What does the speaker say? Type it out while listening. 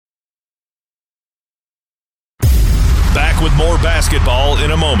Back with more basketball in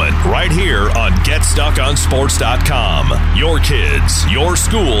a moment, right here on GetStuckOnSports.com. Your kids, your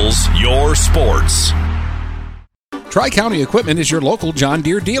schools, your sports. Tri-County Equipment is your local John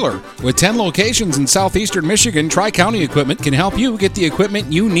Deere dealer. With 10 locations in southeastern Michigan, Tri-County Equipment can help you get the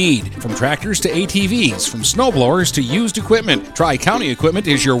equipment you need. From tractors to ATVs, from snowblowers to used equipment, Tri-County Equipment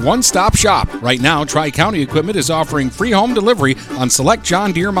is your one-stop shop. Right now, Tri-County Equipment is offering free home delivery on select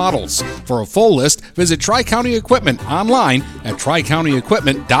John Deere models. For a full list, visit Tri-County Equipment online at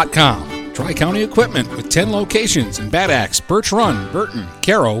tricountyequipment.com. Tri-County Equipment with 10 locations in Bad Axe, Birch Run, Burton,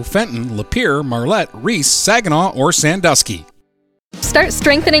 Caro, Fenton, Lapeer, Marlette, Reese, Saginaw, or Sandusky. Start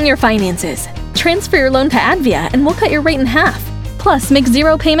strengthening your finances. Transfer your loan to Advia and we'll cut your rate in half. Plus, make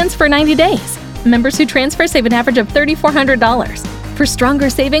 0 payments for 90 days. Members who transfer save an average of $3,400. For stronger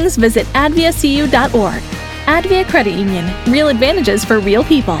savings, visit adviacu.org. Advia Credit Union. Real advantages for real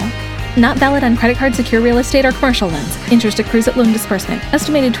people. Not valid on credit card, secure real estate, or commercial loans. Interest accrues at loan disbursement.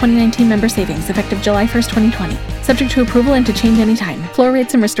 Estimated 2019 member savings effective July 1st, 2020. Subject to approval and to change anytime. Floor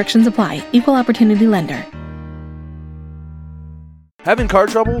rates and restrictions apply. Equal opportunity lender. Having car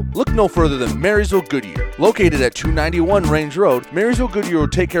trouble? Look no further than Marysville Goodyear. Located at 291 Range Road, Marysville Goodyear will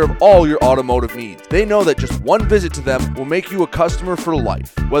take care of all your automotive needs. They know that just one visit to them will make you a customer for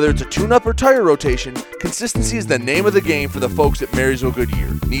life. Whether it's a tune-up or tire rotation, consistency is the name of the game for the folks at Marysville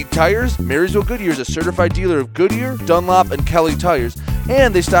Goodyear. Need tires? Marysville Goodyear is a certified dealer of Goodyear, Dunlop, and Kelly tires,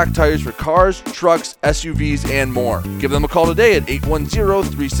 and they stock tires for cars, trucks, SUVs, and more. Give them a call today at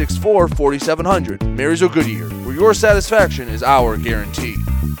 810-364-4700. Marysville Goodyear, where your satisfaction is our guarantee.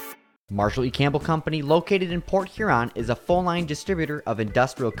 Marshall E. Campbell Company, located in Port Huron, is a full-line distributor of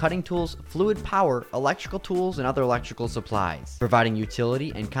industrial cutting tools, fluid power, electrical tools, and other electrical supplies, providing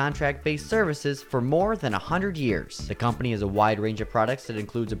utility and contract-based services for more than 100 years. The company has a wide range of products that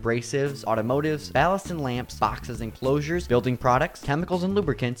includes abrasives, automotives, ballast and lamps, boxes and closures, building products, chemicals and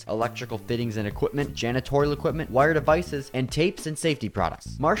lubricants, electrical fittings and equipment, janitorial equipment, wire devices, and tapes and safety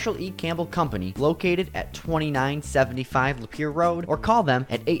products. Marshall E. Campbell Company, located at 2975 Lapeer Road, or call them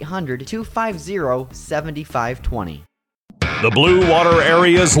at 800-250-7520. The Blue Water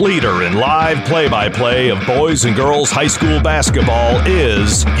Area's leader in live play-by-play of boys and girls high school basketball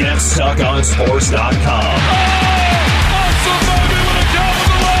is GetStuckOnSports.com.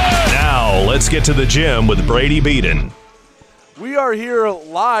 Now, let's get to the gym with Brady Beaton. We are here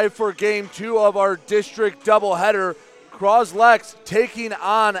live for Game 2 of our district doubleheader. Cros-Lex taking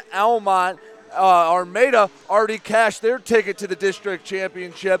on Almont. Armada already cashed their ticket to the district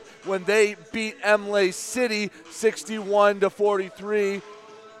championship when they beat Emley City 61-43.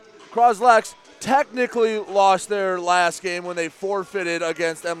 Cros-Lex technically lost their last game when they forfeited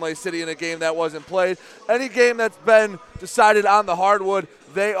against Emley City in a game that wasn't played. Any game that's been decided on the hardwood,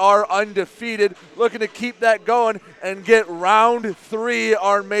 they are undefeated, looking to keep that going and get round 3,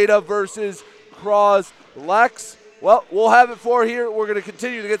 Armada versus Cros-Lex. Well, we'll have it for here. We're going to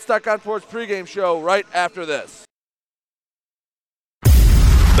continue to Get Stuck on Sports pregame show right after this.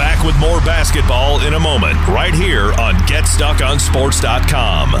 Back with more basketball in a moment, right here on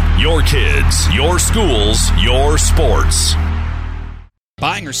GetStuckOnSports.com. Your kids, your schools, your sports.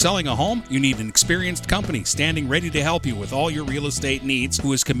 Buying or selling a home? You need an experienced company standing ready to help you with all your real estate needs,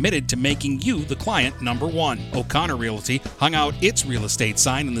 who is committed to making you the client number one. O'Connor Realty hung out its real estate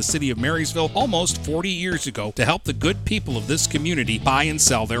sign in the city of Marysville almost 40 years ago to help the good people of this community buy and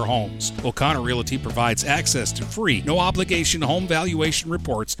sell their homes. O'Connor Realty provides access to free, no-obligation home valuation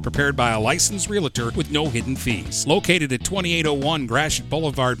reports prepared by a licensed realtor with no hidden fees. Located at 2801 Gratiot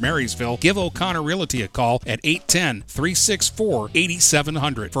Boulevard, Marysville, give O'Connor Realty a call at 810-364-8700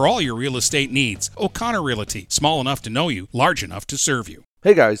 for all your real estate needs. O'Connor Realty, small enough to know you, large enough to serve you.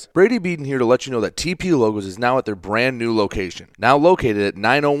 Hey guys, Brady Beaton here to let you know that TP Logos is now at their brand new location. Now located at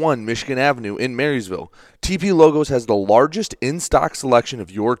 901 Michigan Avenue in Marysville, TP Logos has the largest in-stock selection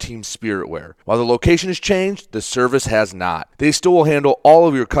of your team's spirit wear. While the location has changed, the service has not. They still will handle all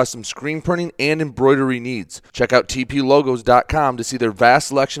of your custom screen printing and embroidery needs. Check out tplogos.com to see their vast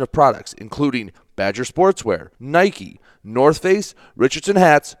selection of products, including Badger Sportswear, Nike, North Face, Richardson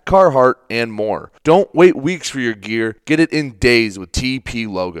hats, Carhartt, and more. Don't wait weeks for your gear. Get it in days with TP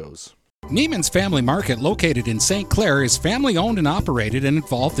Logos. Neiman's Family Market, located in St. Clair, is family-owned and operated and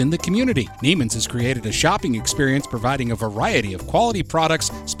involved in the community. Neiman's has created a shopping experience providing a variety of quality products,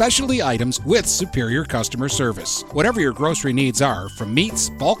 specialty items with superior customer service. Whatever your grocery needs are, from meats,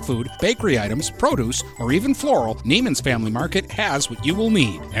 bulk food, bakery items, produce, or even floral, Neiman's Family Market has what you will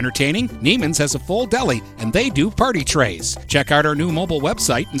need. Entertaining? Neiman's has a full deli, and they do party trays. Check out our new mobile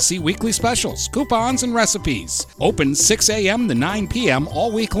website and see weekly specials, coupons, and recipes. Open 6 a.m. to 9 p.m.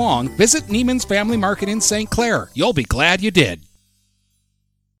 all week long. Visit Visit Neiman's Family Market in St. Clair. You'll be glad you did.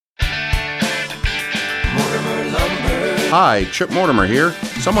 Hi, Chip Mortimer here.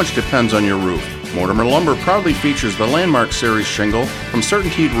 So much depends on your roof. Mortimer Lumber proudly features the Landmark Series shingle from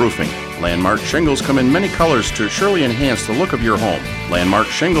Certainteed Roofing. Landmark shingles come in many colors to surely enhance the look of your home. Landmark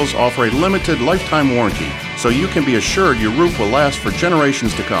shingles offer a limited lifetime warranty, so you can be assured your roof will last for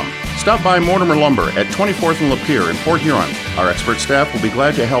generations to come. Stop by Mortimer Lumber at 24th and Lapeer in Port Huron. Our expert staff will be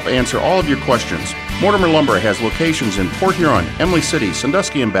glad to help answer all of your questions. Mortimer Lumber has locations in Port Huron, Emily City,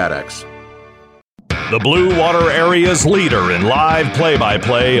 Sandusky, and Bad Axe. The Blue Water Area's leader in live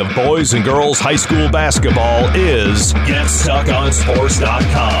play-by-play of boys and girls high school basketball is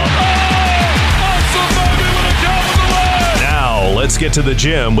GetStuckOnSports.com. Now, let's get to the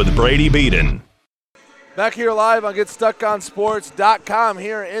gym with Brady Beaton. Back here live on GetStuckOnSports.com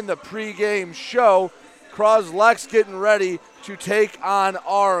here in the pregame show. Cros-Lex getting ready to take on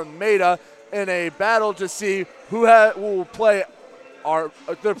Armada in a battle to see who will play.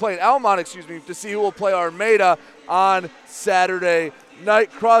 They're playing Almont, to see who will play Armada on Saturday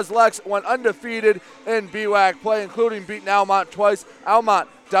night. Cros-Lex went undefeated in BWAC play, including beating Almont twice. Almont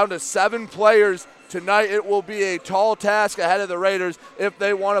down to 7 players tonight. It will be a tall task ahead of the Raiders if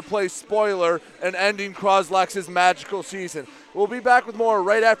they want to play spoiler and ending Cros-Lex's magical season. We'll be back with more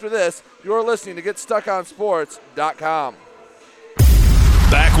right after this. You're listening to GetStuckOnSports.com.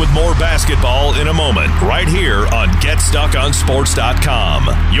 Back with more basketball in a moment, right here on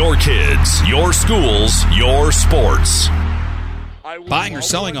GetStuckOnSports.com. Your kids, your schools, your sports. Buying or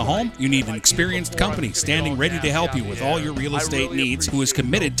selling a home? You need an experienced company standing ready to help you with all your real estate needs, who is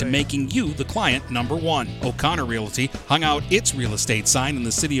committed to making you the client number one. O'Connor Realty hung out its real estate sign in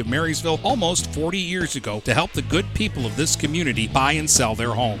the city of Marysville almost 40 years ago to help the good people of this community buy and sell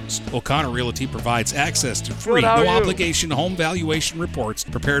their homes. O'Connor Realty provides access to free, no-obligation home valuation reports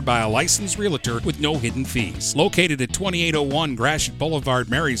prepared by a licensed realtor with no hidden fees. Located at 2801 Gratiot Boulevard,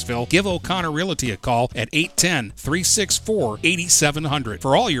 Marysville, give O'Connor Realty a call at 810-364-8700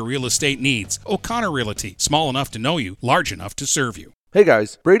 for all your real estate needs. O'Connor Realty, small enough to know you, large enough to serve you. Hey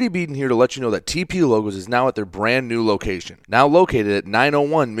guys, Brady Beaton here to let you know that TP Logos is now at their brand new location. Now located at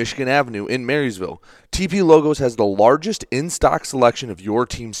 901 Michigan Avenue in Marysville, TP Logos has the largest in-stock selection of your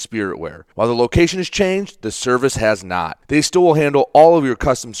team's spirit wear. While the location has changed, the service has not. They still will handle all of your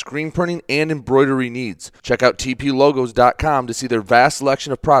custom screen printing and embroidery needs. Check out tplogos.com to see their vast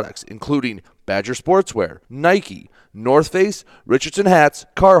selection of products, including Badger Sportswear, Nike, North Face, Richardson hats,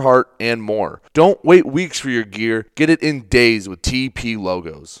 Carhartt, and more. Don't wait weeks for your gear. Get it in days with TP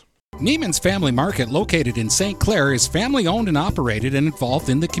Logos. Neiman's Family Market, located in St. Clair, is family-owned and operated and involved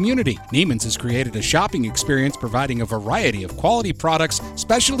in the community. Neiman's has created a shopping experience providing a variety of quality products,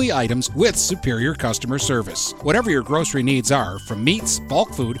 specialty items with superior customer service. Whatever your grocery needs are, from meats,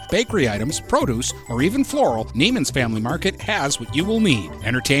 bulk food, bakery items, produce, or even floral, Neiman's Family Market has what you will need.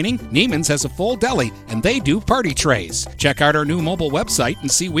 Entertaining? Neiman's has a full deli, and they do party trays. Check out our new mobile website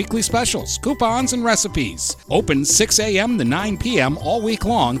and see weekly specials, coupons, and recipes. Open 6 a.m. to 9 p.m. all week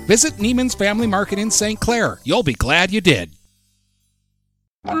long. Visit Neiman's Family Market in St. Clair. You'll be glad you did.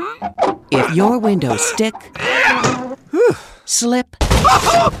 If your windows stick, slip,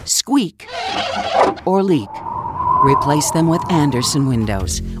 squeak, or leak, replace them with Andersen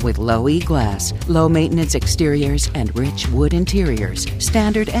windows. With low E-glass, low maintenance exteriors, and rich wood interiors,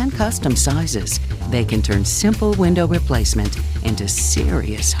 standard and custom sizes, they can turn simple window replacement into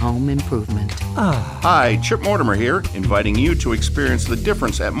serious home improvement. Hi, Chip Mortimer here, inviting you to experience the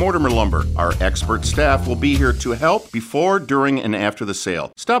difference at Mortimer Lumber. Our expert staff will be here to help before, during, and after the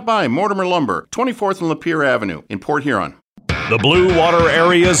sale. Stop by Mortimer Lumber, 24th and Lapeer Avenue in Port Huron. The Blue Water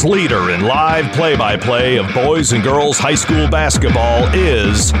Area's leader in live play-by-play of boys and girls high school basketball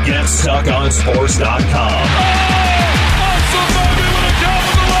is GetStuckOnSports.com.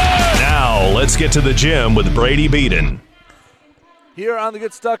 Now, let's get to the gym with Brady Beaton. Here on the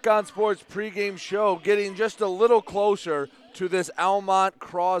Get Stuck on Sports pregame show, getting just a little closer to this Almont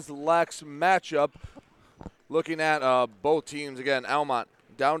Cros-Lex matchup. Looking at both teams, again, Almont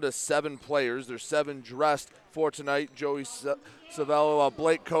down to 7 players. There's 7 dressed for tonight. Joey Savello,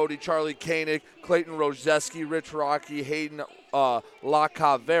 Blake Cody, Charlie Koenig, Clayton Rozeski, Rich Rocky, Hayden La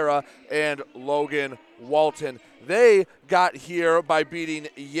Cavera, and Logan Walton. They got here by beating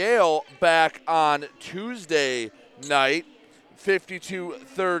Yale back on Tuesday night,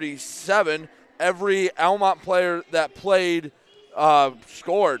 52-37. Every Almont player that played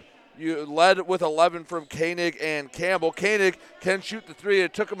scored. You led with 11 from Koenig and Campbell. Koenig can shoot the 3.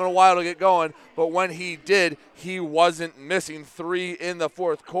 It took him a while to get going, but when he did, he wasn't missing. 3 in the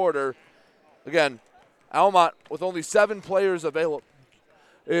fourth quarter. Again, Almont with only 7 players available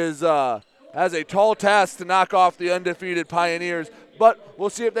has a tall task to knock off the undefeated Pioneers, but we'll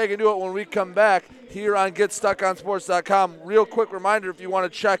see if they can do it when we come back here on GetStuckOnSports.com. Real quick reminder, if you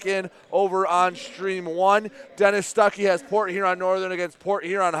want to check in over on Stream 1, Dennis Stuckey has Port Huron Northern against Port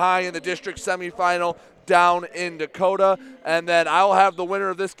Huron High in the district semifinal down in Dakota. And then I'll have the winner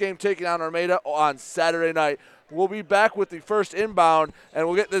of this game taking on Armada on Saturday night. We'll be back with the first inbound, and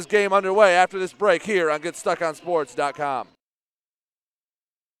we'll get this game underway after this break here on GetStuckOnSports.com.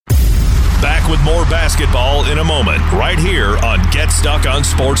 Back with more basketball in a moment, right here on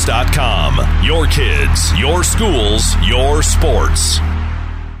GetStuckOnSports.com. Your kids, your schools, your sports.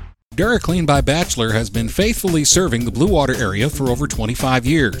 DuraClean by Bachelor has been faithfully serving the Blue Water area for over 25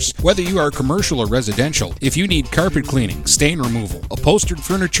 years. Whether you are commercial or residential, if you need carpet cleaning, stain removal, upholstered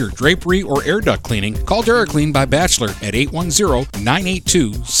furniture, drapery, or air duct cleaning, call DuraClean by Bachelor at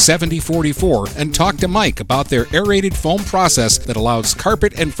 810-982-7044 and talk to Mike about their aerated foam process that allows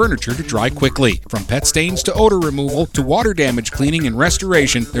carpet and furniture to dry quickly. From pet stains to odor removal to water damage cleaning and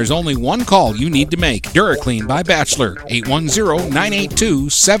restoration, there's only one call you need to make. DuraClean by Bachelor,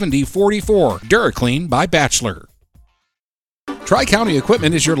 810-982-7044. DuraClean by Bachelor. Tri-County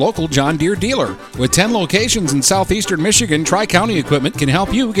Equipment is your local John Deere dealer. With 10 locations in southeastern Michigan, Tri-County Equipment can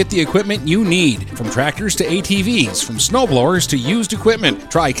help you get the equipment you need. From tractors to ATVs, from snowblowers to used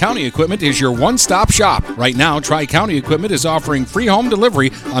equipment, Tri-County Equipment is your one-stop shop. Right now, Tri-County Equipment is offering free home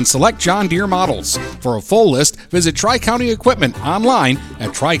delivery on select John Deere models. For a full list, visit Tri-County Equipment online at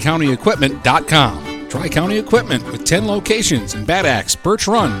tricountyequipment.com. Tri-County Equipment with 10 locations in Bad Axe, Birch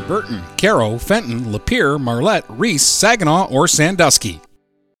Run, Burton, Caro, Fenton, Lapeer, Marlette, Reese, Saginaw, or Sandusky.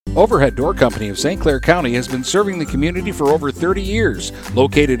 Overhead Door Company of St. Clair County has been serving the community for over 30 years.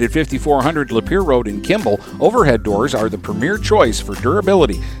 Located at 5400 Lapeer Road in Kimball, Overhead Doors are the premier choice for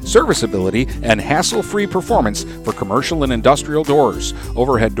durability, serviceability, and hassle-free performance for commercial and industrial doors.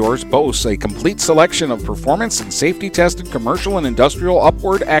 Overhead Doors boasts a complete selection of performance and safety-tested commercial and industrial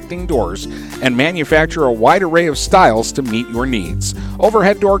upward-acting doors and manufacture a wide array of styles to meet your needs.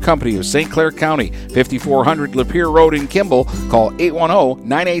 Overhead Door Company of St. Clair County, 5400 Lapeer Road in Kimball. Call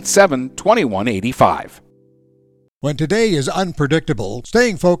 810-987-2185. When today is unpredictable,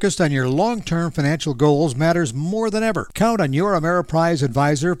 staying focused on your long-term financial goals matters more than ever. Count on your Ameriprise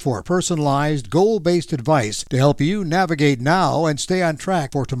advisor for personalized, goal-based advice to help you navigate now and stay on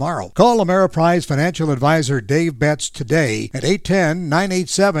track for tomorrow. Call Ameriprise financial advisor Dave Betts today at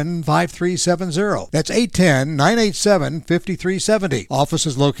 810-987-5370. That's 810-987-5370. Office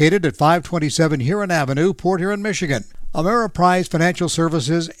is located at 527 Huron Avenue, Port Huron, Michigan. Ameriprise Financial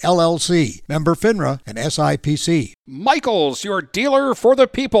Services, LLC. Member FINRA and SIPC. Michael's, your dealer for the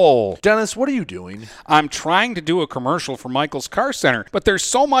people. Dennis, what are you doing? I'm trying to do a commercial for Michael's Car Center, but there's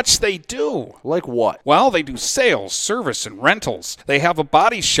so much they do. Like what? Well, they do sales, service, and rentals. They have a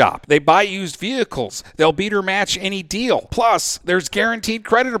body shop. They buy used vehicles. They'll beat or match any deal. Plus, there's guaranteed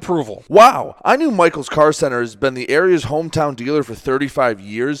credit approval. Wow, I knew Michael's Car Center has been the area's hometown dealer for 35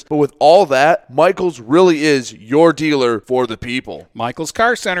 years, but with all that, Michael's really is your dealer for the people. Michael's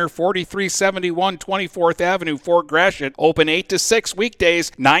Car Center, 4371 24th Avenue, Fort Gratiot. Open 8 to 6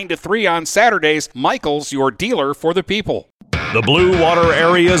 weekdays, 9 to 3 on Saturdays. Michael's, your dealer for the people. The Blue Water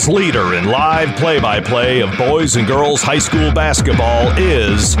area's leader in live play-by-play of boys and girls high school basketball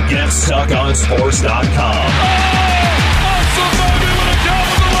is GetStuckOnSports.com.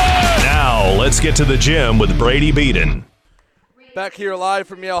 Now, let's get to the gym with Brady Beaton. Back here live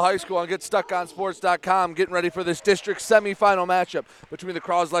from Yale High School on GetStuckOnSports.com, getting ready for this district semifinal matchup between the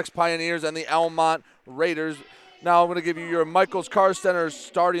Cros-Lex Pioneers and the Almont Raiders. Now I'm going to give you your Michael's Car Center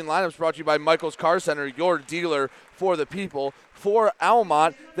starting lineups, brought to you by Michael's Car Center, your dealer for the people. For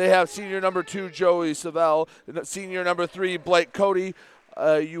Almont, they have senior number 2, Joey Savell, senior number 3, Blake Cody.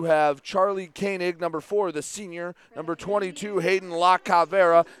 You have Charlie Koenig, number 4, the senior, number 22, Hayden La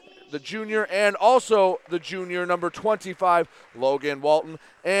Cavera, the junior, and also the junior, number 25, Logan Walton.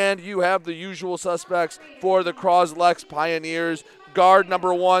 And you have the usual suspects for the Cros-Lex Pioneers. Guard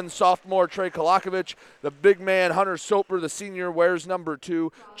number 1, sophomore Trey Kolakovic. The big man, Hunter Soper, the senior, wears number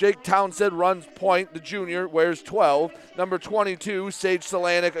 2. Jake Townsend runs point, the junior, wears 12. Number 22, Sage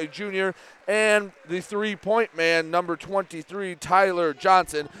Solanik, a junior. And the three-point man, number 23, Tyler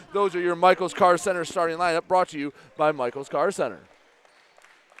Johnson. Those are your Michael's Car Center starting lineup, brought to you by Michael's Car Center.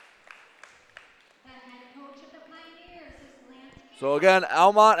 So again,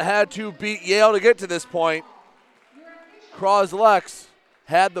 Almont had to beat Yale to get to this point. Cros-Lex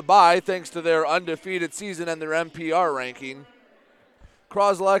had the bye thanks to their undefeated season and their MPR ranking.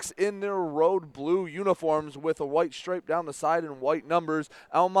 Cros-Lex in their road blue uniforms with a white stripe down the side and white numbers.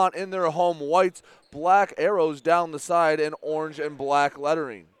 Almont in their home whites, black arrows down the side and orange and black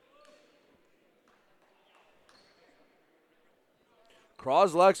lettering.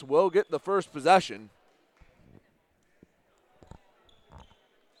 Cros-Lex will get the first possession.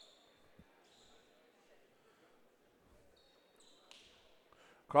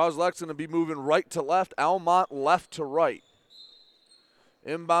 Cros-Lex going to be moving right to left, Almont left to right.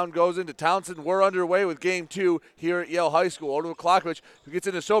 Inbound goes into Townsend. We're underway with game 2 here at Yale High School. Over to Klokovic, who gets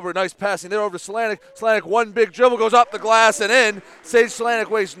into Sober. Nice passing there over to Slanik. Slanik, one big dribble, goes up the glass and in. Sage Slanik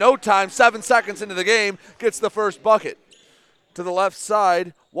wastes no time. 7 seconds into the game, gets the first bucket. To the left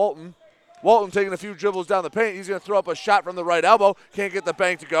side, Walton. Walton taking a few dribbles down the paint. He's going to throw up a shot from the right elbow. Can't get the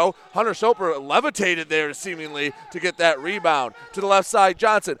bank to go. Hunter Soper levitated there seemingly to get that rebound. To the left side,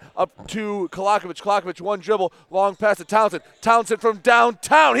 Johnson up to Klokovic. Klokovic, one dribble, long pass to Townsend. Townsend from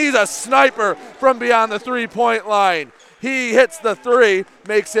downtown. He's a sniper from beyond the three-point line. He hits the three,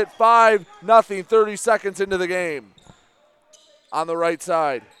 makes it 5-0, 30 seconds into the game. On the right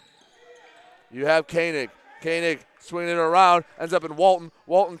side, you have Koenig. Koenig swinging it around, ends up in Walton.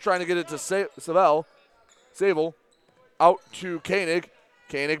 Walton trying to get it to Sable. Out to Koenig.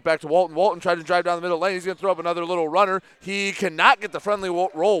 Koenig back to Walton. Walton tried to drive down the middle lane. He's going to throw up another little runner. He cannot get the friendly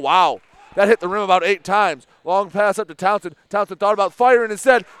roll. Wow. That hit the rim about 8 times. Long pass up to Townsend. Townsend thought about firing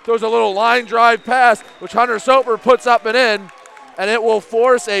instead. Throws a little line drive pass, which Hunter Soper puts up and in. And it will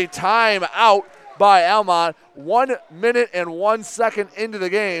force a timeout by Almont. 1 minute and 1 second into the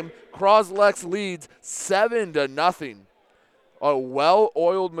game. Cros-Lex leads 7-0. A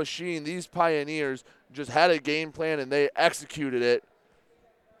well-oiled machine. These Pioneers just had a game plan and they executed it.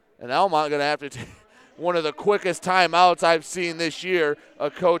 And Almont going to have to take one of the quickest timeouts I've seen this year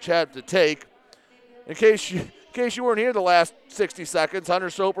a coach had to take. In case you weren't here the last 60 seconds, Hunter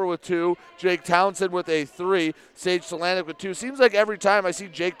Soper with 2, Jake Townsend with a 3, Sage Solanic with 2. Seems like every time I see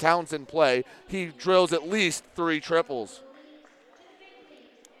Jake Townsend play, he drills at least 3 triples.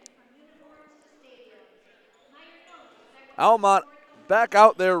 Almont back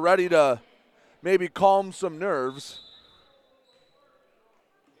out there ready to maybe calm some nerves.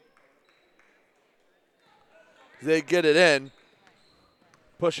 They get it in.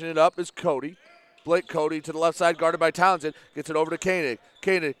 Pushing it up is Cody. Blake Cody to the left side, guarded by Townsend. Gets it over to Koenig.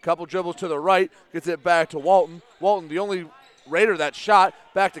 Koenig, couple dribbles to the right. Gets it back to Walton. Walton, the only Raider that shot.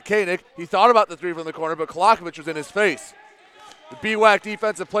 Back to Koenig. He thought about the 3 from the corner, but Klokovic was in his face. The BWAC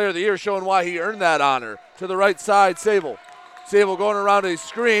Defensive Player of the Year showing why he earned that honor. To the right side, Sable. Sable going around a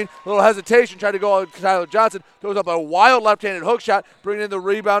screen. A little hesitation, trying to go on Tyler Johnson. Throws up a wild left-handed hook shot. Bringing in the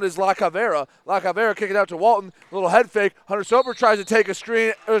rebound is La Cavera. La Cavera kicking out to Walton. A little head fake. Hunter Soper tries to take a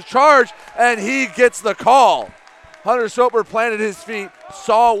charge, and he gets the call. Hunter Soper planted his feet,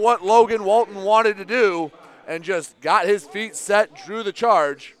 saw what Logan Walton wanted to do, and just got his feet set, drew the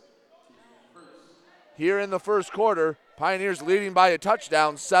charge. Here in the first quarter, Pioneers leading by a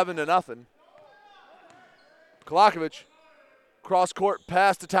touchdown, 7-0. Klokovic. Cross-court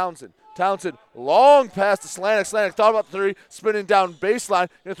pass to Townsend. Townsend, long pass to Slanik. Slanik thought about the 3, spinning down baseline.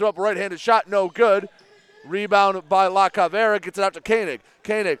 Going to throw up a right-handed shot, no good. Rebound by La Cavera, gets it out to Koenig.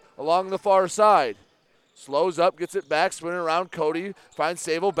 Koenig along the far side. Slows up, gets it back, spinning around Cody. Finds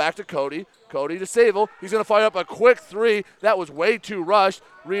Sable, back to Cody. Cody to Sable. He's going to fire up a quick 3. That was way too rushed.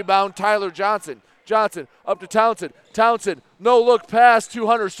 Rebound Tyler Johnson. Johnson up to Townsend. Townsend, no-look pass to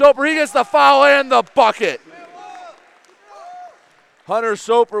Hunter Soper. He gets the foul and the bucket. Hunter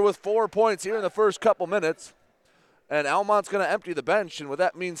Soper with 4 points here in the first couple minutes. And Almont's going to empty the bench, and what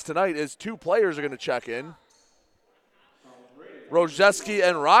that means tonight is 2 players are going to check in. Rojeski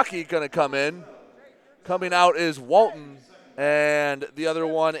and Rocky going to come in. Coming out is Walton, and the other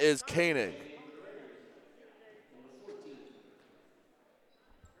one is Koenig.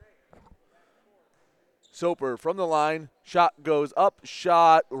 Soper from the line. Shot goes up.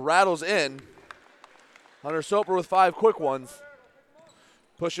 Shot rattles in. Hunter Soper with 5 quick ones.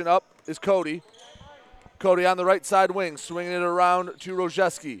 Pushing up is Cody. Cody on the right side wing, swinging it around to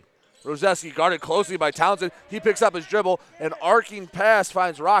Rojeski. Rojeski guarded closely by Townsend. He picks up his dribble. An arcing pass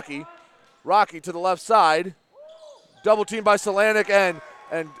finds Rocky. Rocky to the left side. Double team by Solanic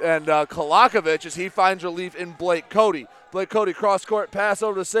and Klokovic as he finds relief in Blake Cody. Blake Cody cross-court pass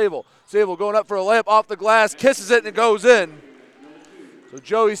over to Sable. Sable going up for a layup off the glass, kisses it, and it goes in. So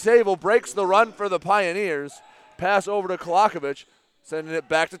Joey Sable breaks the run for the Pioneers. Pass over to Klokovic. Sending it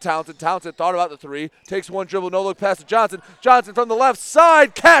back to Townsend. Townsend thought about the 3. Takes one dribble, no-look pass to Johnson. Johnson from the left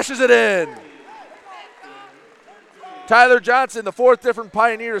side cashes it in. Tyler Johnson, the 4th different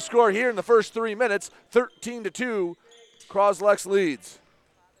Pioneer to score here in the first 3 minutes. 13-2, Cros-Lex leads.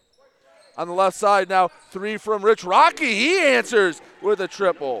 On the left side now, 3 from Rich Rocky. He answers with a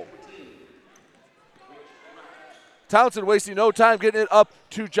triple. Townsend wasting no time getting it up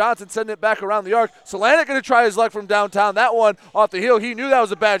to Johnson, sending it back around the arc. Solanic going to try his luck from downtown. That one off the heel. He knew that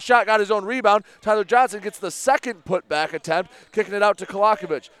was a bad shot, got his own rebound. Tyler Johnson gets the second putback attempt, kicking it out to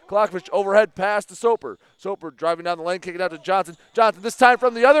Kolakovic. Kolakovic overhead pass to Soper. Soper driving down the lane, kicking it out to Johnson. Johnson this time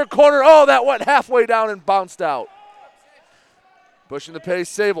from the other corner. Oh, that went halfway down and bounced out. Pushing the pace,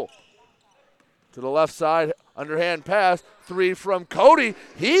 Sable. To the left side, underhand pass. 3 from Cody.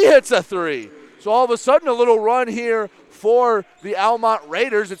 He hits a 3. So all of a sudden, a little run here for the Almont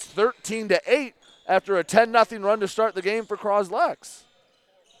Raiders. It's 13-8 after a 10-0 run to start the game for Cros-Lex.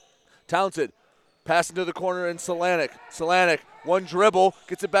 Townsend passing to the corner in Solanic. Solanic, one dribble,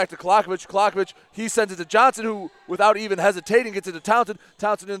 gets it back to Kolakovic. Kolakovic, he sends it to Johnson, who, without even hesitating, gets it to Townsend.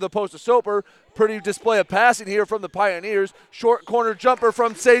 Townsend into the post to Soper. Pretty display of passing here from the Pioneers. Short corner jumper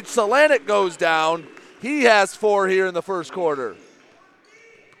from Sage Solanic goes down. He has 4 here in the first quarter.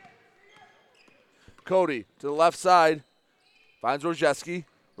 Cody to the left side, finds Rozeski.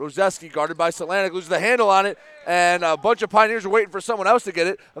 Rozeski guarded by Solanic, loses the handle on it, and a bunch of Pioneers are waiting for someone else to get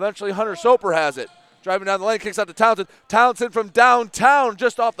it. Eventually Hunter Soper has it. Driving down the lane, kicks out to Townsend. Townsend from downtown,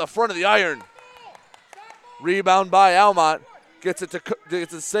 just off the front of the iron. Rebound by Almont, gets it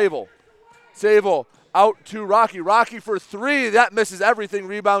to Sable. Sable out to Rocky. Rocky for 3, that misses everything.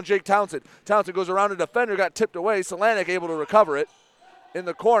 Rebound Jake Townsend. Townsend goes around a defender, got tipped away. Solanic able to recover it in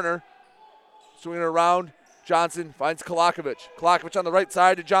the corner. Swinging around, Johnson finds Kolakovic. Kolakovic on the right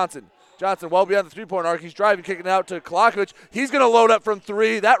side to Johnson. Johnson well beyond the three-point arc. He's driving, kicking it out to Kolakovic. He's going to load up from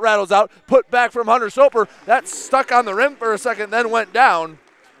 3. That rattles out. Put back from Hunter Soper. That stuck on the rim for a second, then went down.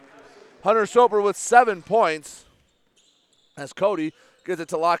 Hunter Soper with 7 points as Cody gets it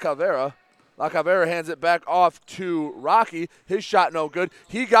to La Cavera. La Cavera hands it back off to Rocky. His shot no good.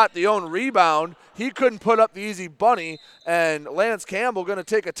 He got the own rebound. He couldn't put up the easy bunny, and Lance Campbell going to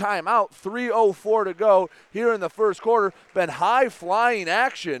take a timeout. 3:04 to go here in the first quarter. Been high-flying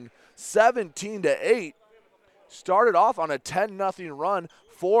action, 17-8. Started off on a 10-0 run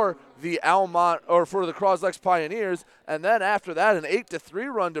for the Almont, or for the Cros-Lex Pioneers, and then after that an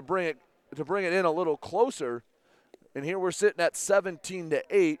 8-3 run to bring it in a little closer. And here we're sitting at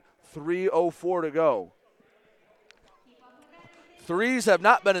 17-8. 3:04 to go. Threes have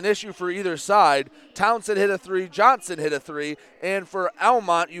not been an issue for either side. Townsend hit a 3, Johnson hit a 3, and for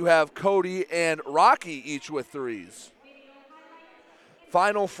Almont you have Cody and Rocky each with 3s.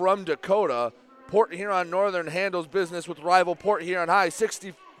 Final from Dakota. Port Huron Northern handles business with rival Port Huron High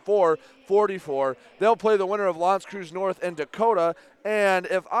 64-44. They'll play the winner of L'Anse Creuse North and Dakota, and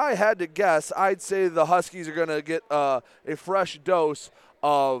if I had to guess, I'd say the Huskies are going to get a fresh dose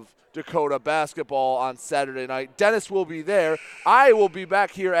of Dakota basketball on Saturday night. Dennis will be there. I will be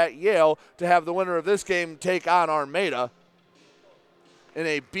back here at Yale to have the winner of this game take on Armada in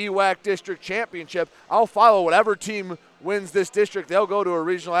a BWAC district championship. I'll follow whatever team wins this district. They'll go to a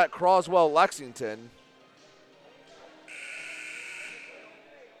regional at Croswell, Lexington.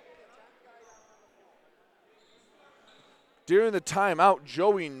 During the timeout,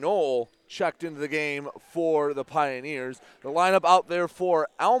 Joey Knoll checked into the game for the Pioneers. The lineup out there for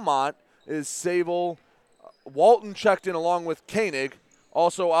Almont is Sable. Walton checked in along with Koenig.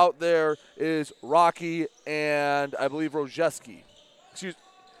 Also out there is Rocky and I believe Rozeski.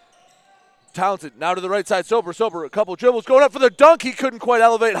 Townsend now to the right side. Soper, a couple dribbles, going up for the dunk. He couldn't quite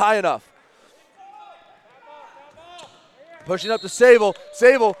elevate high enough. Pushing up to Sable.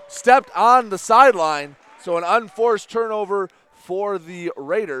 Sable stepped on the sideline, so an unforced turnover for the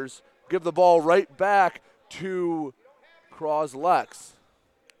Raiders. Give the ball right back to Cros-Lex.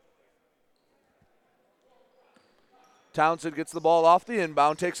 Townsend gets the ball off the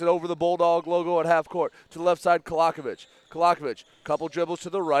inbound, takes it over the Bulldog logo at half court. To the left side, Kolakovic. Couple dribbles to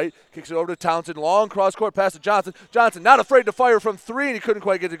the right, kicks it over to Townsend. Long cross-court pass to Johnson. Johnson not afraid to fire from 3, and he couldn't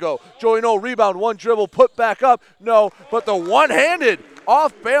quite get to go. Joey Knoll rebound, one dribble, put back up. No, but the one-handed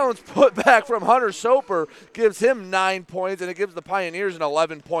off-balance put back from Hunter Soper gives him 9 points, and it gives the Pioneers an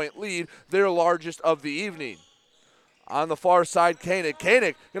 11-point lead, their largest of the evening. On the far side, Koenig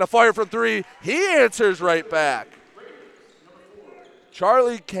going to fire from 3. He answers right back.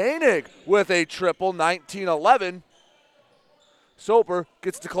 Charlie Koenig with a triple, 19-11. Soper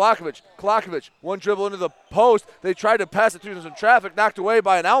gets to Kolakovic. One dribble into the post. They tried to pass it through some traffic, knocked away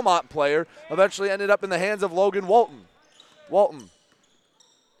by an Almont player. Eventually ended up in the hands of Logan Walton. Walton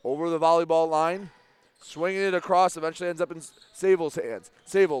over the volleyball line, swinging it across, eventually ends up in Sable's hands.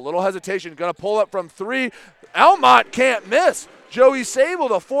 Sable, little hesitation, going to pull up from 3. Almont can't miss. Joey Sable,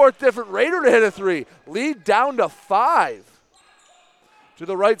 the 4th different Raider to hit a 3. Lead down to 5. To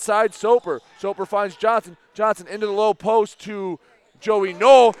the right side, Soper. Soper finds Johnson. Johnson into the low post to Joey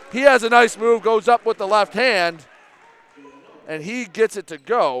Knoll. He has a nice move, goes up with the left hand, and he gets it to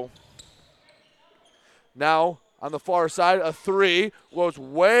go. Now, on the far side, a three goes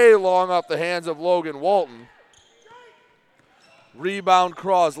way long off the hands of Logan Walton. Rebound,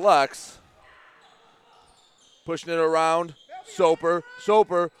 Cros-Lex. Pushing it around, Soper.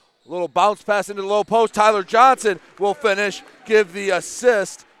 Soper, little bounce pass into the low post. Tyler Johnson will finish, give the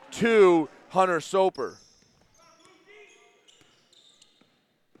assist to Hunter Soper.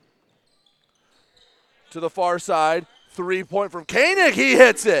 To the far side, 3-point from Koenig, he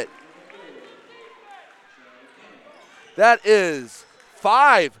hits it. That is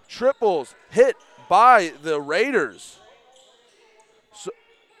 5 triples hit by the Raiders.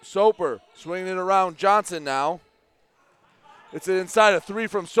 Soper swinging it around, Johnson now. It's inside, a 3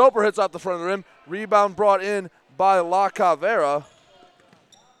 from Soper, hits off the front of the rim. Rebound brought in by La Cavera.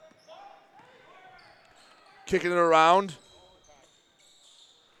 Kicking it around.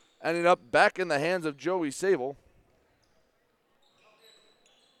 Ending up back in the hands of Joey Sable.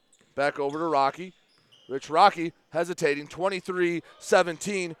 Back over to Rocky. Rich Rocky hesitating,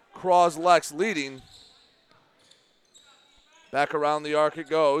 23-17, Cros-Lex leading. Back around the arc it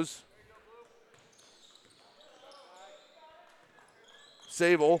goes.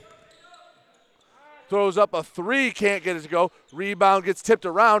 Sable throws up a 3, can't get it to go. Rebound gets tipped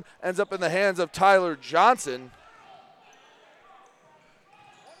around, ends up in the hands of Tyler Johnson.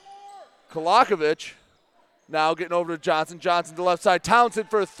 Kolakovic now getting over to Johnson. Johnson to the left side. Townsend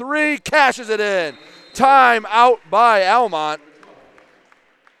for a 3, cashes it in. Time out by Almont.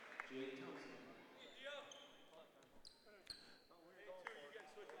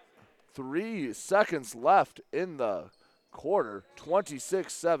 Three seconds left in the quarter,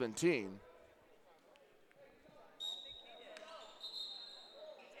 26-17.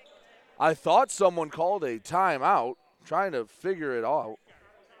 I thought someone called a timeout, trying to figure it out.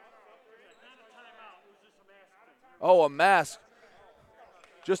 Oh, a mask.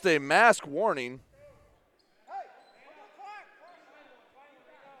 Just a mask warning.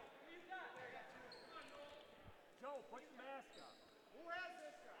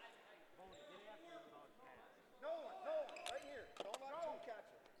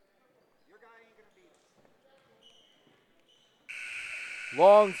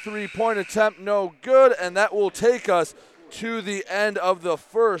 Long 3-point attempt, no good, and that will take us to the end of the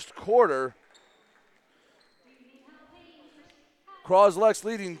first quarter. Cros-Lex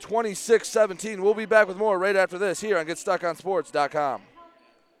leading 26-17. We'll be back with more right after this here on GetStuckOnSports.com.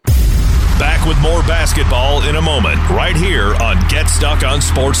 Back with more basketball in a moment, right here on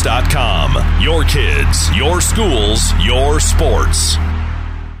GetStuckOnSports.com. Your kids, your schools, your sports.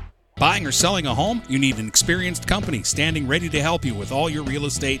 Buying or selling a home? You need an experienced company standing ready to help you with all your real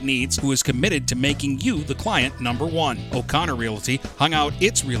estate needs, who is committed to making you the client number one. O'Connor Realty hung out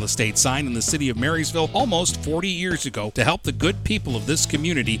its real estate sign in the city of Marysville almost 40 years ago to help the good people of this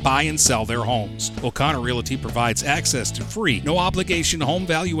community buy and sell their homes. O'Connor Realty provides access to free, no-obligation home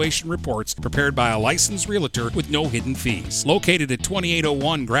valuation reports prepared by a licensed realtor with no hidden fees. Located at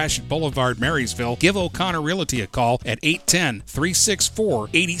 2801 Gratiot Boulevard, Marysville, give O'Connor Realty a call at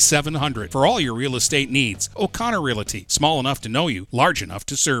 810-364-8700 for all your real estate needs. O'Connor Realty, small enough to know you, large enough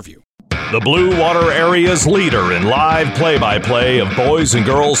to serve you. The Blue Water Area's leader in live play-by-play of boys and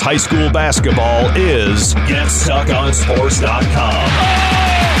girls high school basketball is GetStuckOnSports.com.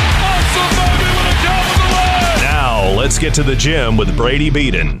 Now, let's get to the gym with Brady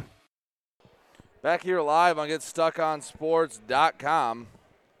Beaton. Back here live on GetStuckOnSports.com.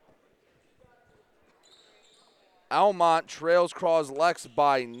 Almont trails Cros-Lex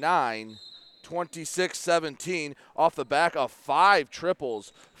by 9, 26-17, off the back of 5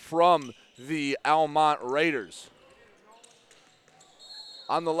 triples from the Almont Raiders.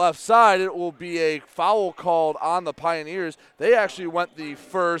 On the left side, it will be a foul called on the Pioneers. They actually went the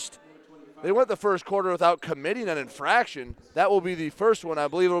first quarter without committing an infraction. That will be the first one. I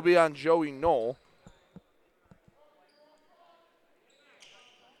believe it will be on Joey Knoll.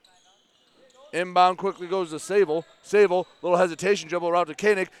 Inbound quickly goes to Sable. Sable, little hesitation, dribble around to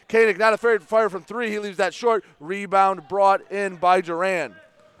Koenig. Koenig not afraid to fire from 3. He leaves that short. Rebound brought in by Duran.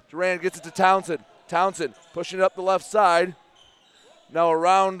 Duran gets it to Townsend. Townsend pushing it up the left side. Now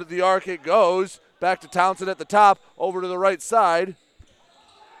around the arc it goes. Back to Townsend at the top. Over to the right side.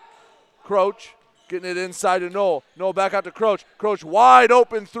 Croach getting it inside to Knoll. Knoll back out to Croach. Croach wide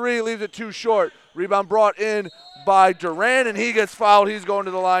open 3. Leaves it too short. Rebound brought in by Duran, and he gets fouled. He's going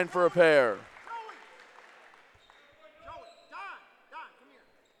to the line for a pair.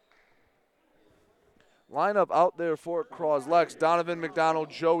 Lineup out there for Cros-Lex: Donovan McDonald,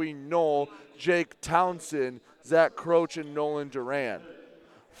 Joey Knoll, Jake Townsend, Zach Croach, and Nolan Duran.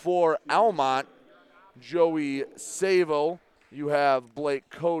 For Almont, Joey Savo, you have Blake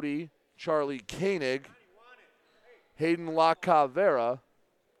Cody, Charlie Koenig, Hayden LaCavera,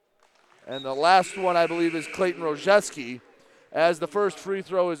 and the last one I believe is Clayton Rojeski, as the first free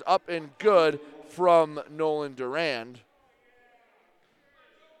throw is up and good from Nolan Durand.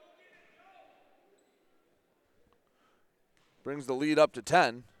 Brings the lead up to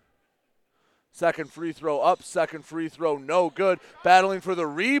 10. Second free throw up, second free throw no good. Battling for the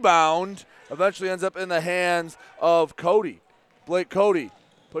rebound, eventually ends up in the hands of Cody. Blake Cody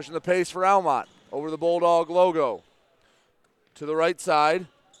pushing the pace for Almont over the Bulldog logo. To the right side,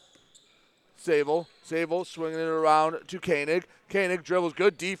 Sable swinging it around to Koenig. Koenig dribbles,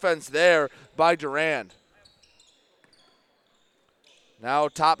 good defense there by Durand. Now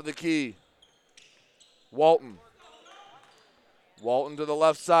top of the key, Walton to the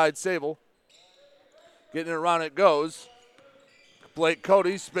left side, Sable. Getting it around it goes. Blake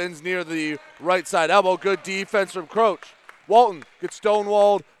Cody spins near the right side elbow. Good defense from Croach. Walton gets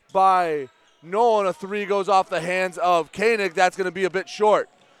stonewalled by Nolan. A three goes off the hands of Koenig. That's going to be a bit short.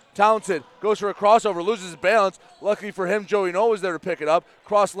 Townsend goes for a crossover, loses his balance. Luckily for him, Joey Nolan was there to pick it up.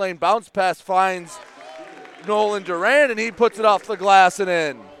 Cross lane bounce pass finds Nolan Durand, and he puts it off the glass and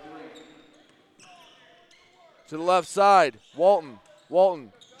in. To the left side, Walton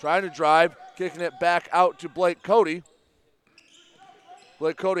trying to drive, kicking it back out to Blake Cody.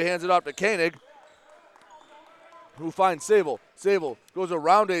 Blake Cody hands it off to Koenig, who finds Sable. Sable goes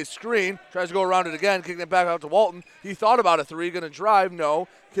around a screen, tries to go around it again, kicking it back out to Walton. He thought about a three, going to drive, no.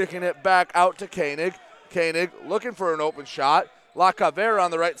 Kicking it back out to Koenig. Koenig looking for an open shot. LaCavera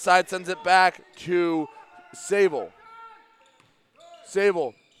on the right side sends it back to Sable.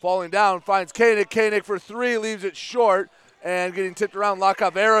 Sable falling down, finds Koenig. Koenig for three, leaves it short, and getting tipped around.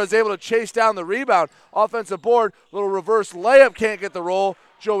 LaCavera is able to chase down the rebound. Offensive board, little reverse layup, can't get the roll.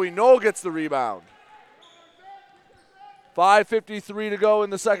 Joey Knoll gets the rebound. 5:53 to go in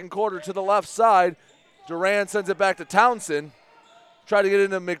the second quarter. To the left side, Durand sends it back to Townsend. Try to get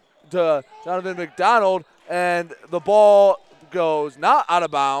into to Donovan McDonald, and the ball goes not out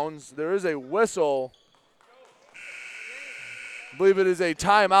of bounds. There is a whistle. I believe it is a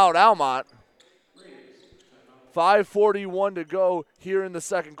timeout, Almont. 5:41 to go here in the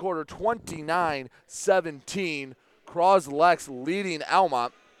second quarter. 29-17. Cros-Lex leading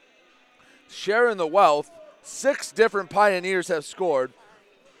Almont. Sharing the wealth. 6 different Pioneers have scored.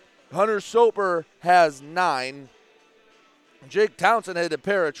 Hunter Soper has 9. Jake Townsend had a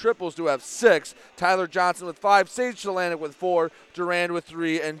pair of triples to have 6. Tyler Johnson with 5. Sage Solanic with 4. Durand with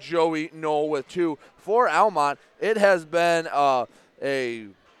 3. And Joey Knoll with 2. For Almont, it has been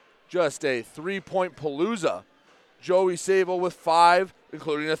just a three-point palooza. Joey Sable with 5,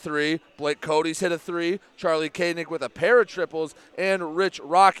 including a 3. Blake Cody's hit a 3. Charlie Koenig with a pair of triples. And Rich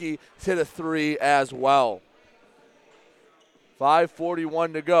Rocky hit a 3 as well.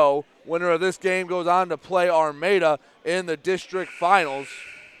 5:41 to go. Winner of this game goes on to play Armada in the district finals.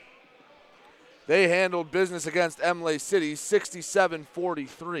 They handled business against Emley City,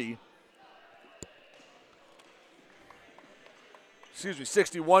 67-43.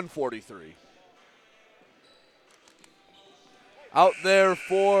 61-43. Out there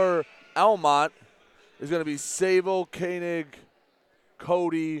for Almont is going to be Sable, Koenig,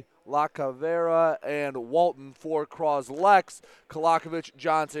 Cody, LaCavera, and Walton. For Cros-Lex, Kolakovic,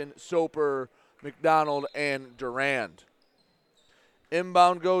 Johnson, Soper, McDonald, and Durand.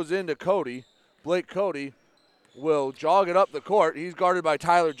 Inbound goes into Cody. Blake Cody will jog it up the court. He's guarded by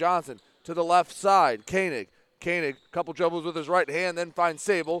Tyler Johnson. To the left side, Koenig. Koenig, couple dribbles with his right hand, then finds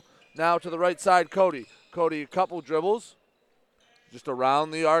Sable. Now to the right side, Cody. Cody, a couple dribbles. Just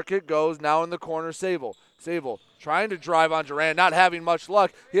around the arc it goes. Now in the corner, Sable. Sable trying to drive on Durand, not having much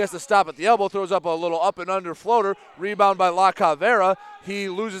luck. He has to stop at the elbow, throws up a little up and under floater. Rebound by LaCavera. He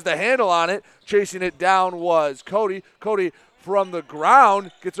loses the handle on it. Chasing it down was Cody. Cody from the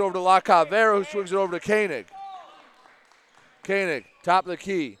ground gets over to LaCavera, who swings it over to Koenig. Koenig, top of the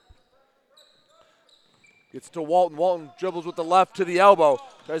key. Gets to Walton. Walton dribbles with the left to the elbow.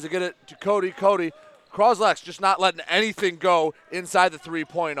 Tries to get it to Cody. Cody. Cros-Lex just not letting anything go inside the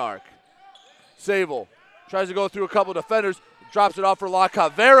three-point arc. Sable tries to go through a couple defenders. Drops it off for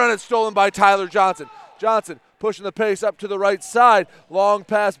LaCavera, and it's stolen by Tyler Johnson. Johnson pushing the pace up to the right side. Long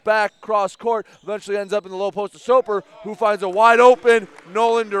pass back cross court. Eventually ends up in the low post of Soper, who finds a wide open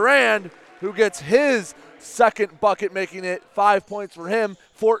Nolan Durand, who gets his second bucket, making it 5 points for him.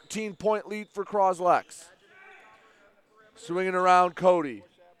 14-point lead for Cros-Lex. Swinging around Cody.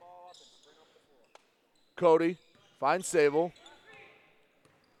 Cody finds Sable.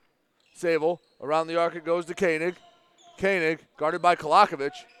 Sable, around the arc it goes to Koenig. Koenig, guarded by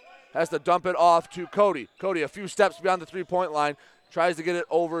Kolakovic, has to dump it off to Cody. Cody, a few steps beyond the three-point line, tries to get it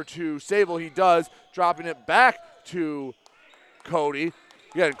over to Sable. He does, dropping it back to Cody.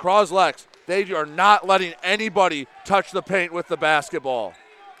 Again, Cros-Lex, they are not letting anybody touch the paint with the basketball.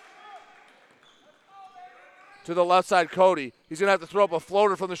 To the left side, Cody. He's going to have to throw up a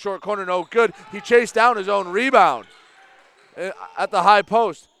floater from the short corner. No good. He chased down his own rebound at the high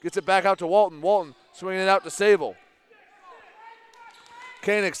post. Gets it back out to Walton. Walton swinging it out to Sable.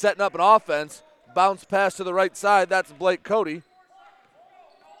 Koenig setting up an offense. Bounce pass to the right side. That's Blake Cody.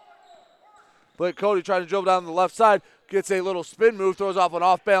 Blake Cody trying to dribble down the left side. Gets a little spin move. Throws off an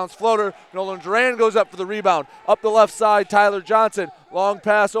off-balance floater. Nolan Duran goes up for the rebound. Up the left side, Tyler Johnson. Long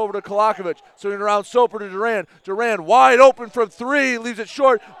pass over to Kolakovic. Swinging around Soper to Duran. Duran wide open from three. Leaves it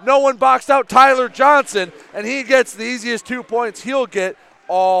short. No one boxed out Tyler Johnson. And he gets the easiest 2 points he'll get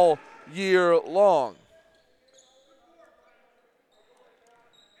all year long.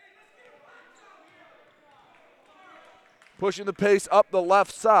 Pushing the pace up the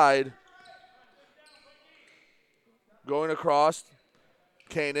left side. Going across.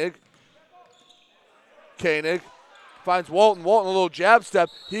 Koenig. Koenig finds Walton. Walton, a little jab step.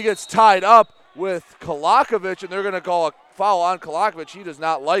 He gets tied up with Kolakovic, and they're going to call a foul on Kolakovic. He does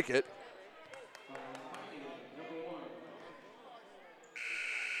not like it.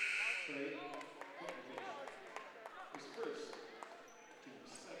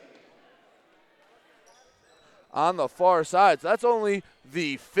 On the far side. So that's only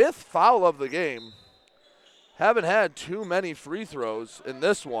the 5th foul of the game. Haven't had too many free throws in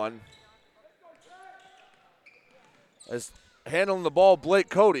this one. As handling the ball, Blake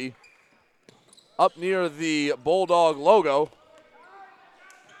Cody up near the Bulldog logo.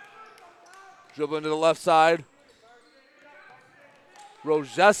 Dribbling to the left side.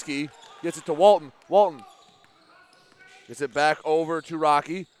 Rojeski gets it to Walton. Walton gets it back over to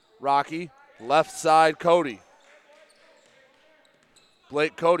Rocky. Rocky, left side, Cody.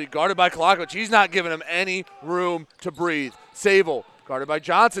 Blake Cody guarded by Kolakovic. He's not giving him any room to breathe. Sable guarded by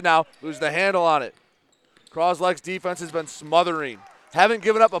Johnson now. Loses the handle on it. Cros-Lex defense has been smothering. Haven't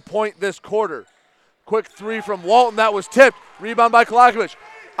given up a point this quarter. Quick three from Walton. That was tipped. Rebound by Kolakovic.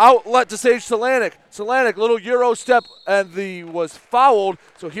 Outlet to Sage Solanik. Solanik, little Euro step, and was fouled,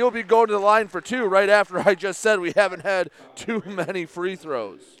 so he'll be going to the line for 2 right after I just said we haven't had too many free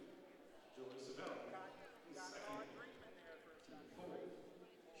throws.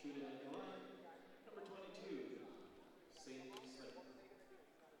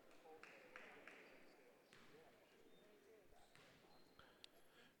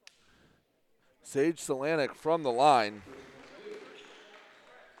 Sage Solanik from the line.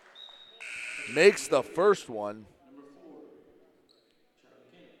 Makes the first one.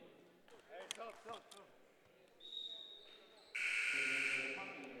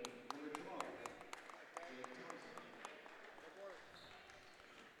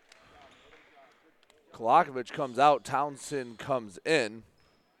 Kolakovic comes out. Townsend comes in.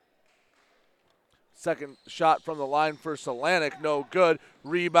 Second shot from the line for Solanik, no good.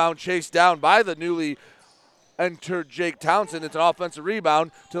 Rebound chased down by the newly entered Jake Townsend. It's an offensive rebound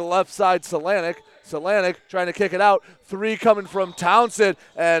to the left side, Solanik. Solanik trying to kick it out. 3 coming from Townsend,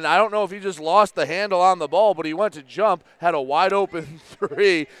 and I don't know if he just lost the handle on the ball, but he went to jump, had a wide open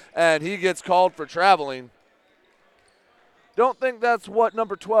 3, and he gets called for traveling. Don't think that's what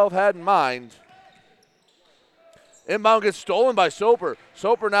number 12 had in mind. Inbound gets stolen by Soper.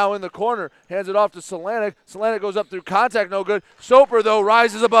 Soper now in the corner. Hands it off to Solanik. Solanik goes up through contact, no good. Soper, though,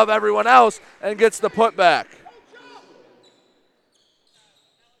 rises above everyone else and gets the putback.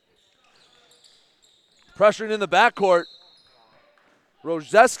 Pressuring in the backcourt.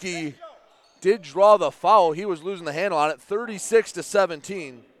 Rojeski did draw the foul. He was losing the handle on it,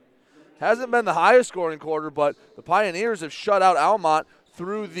 36-17. Hasn't been the highest scoring quarter, but the Pioneers have shut out Almont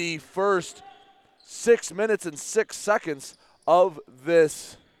through the first 6 minutes and 6 seconds of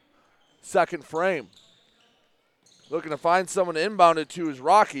this second frame. Looking to find someone to inbound it to is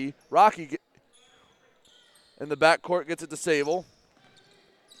Rocky. Rocky in the backcourt gets it to Sable.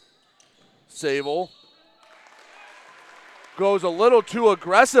 Sable goes a little too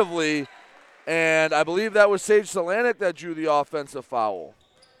aggressively, and I believe that was Sage Solanik that drew the offensive foul.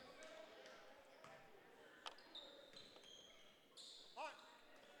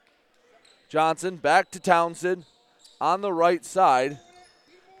 Johnson back to Townsend on the right side.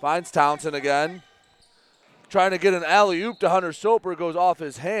 Finds Townsend again. Trying to get an alley-oop to Hunter Soper. Goes off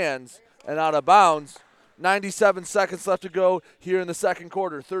his hands and out of bounds. 97 seconds left to go here in the second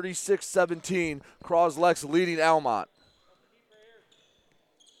quarter. 36-17, Cros-Lex leading Almont.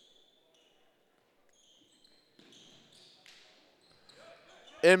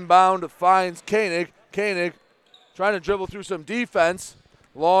 Inbound finds Koenig. Koenig trying to dribble through some defense.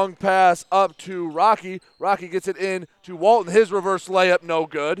 Long pass up to Rocky. Rocky gets it in to Walton. His reverse layup, no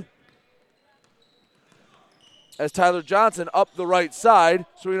good. As Tyler Johnson up the right side,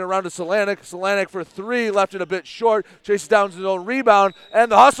 swinging around to Solanic. Solanic for three, left it a bit short. Chases down his own rebound,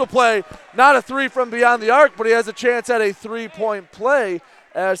 and the hustle play. Not a three from beyond the arc, but he has a chance at a three-point play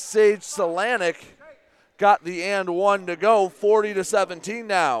as Sage Solanic got the and one to go. 40-17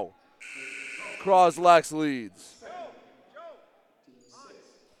 now. Cros-Lex leads.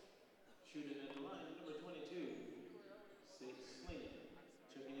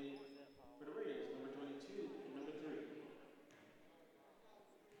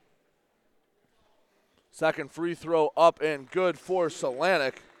 Second free throw up and good for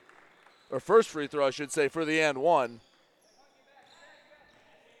Solanic. Or first free throw, I should say, for the and one.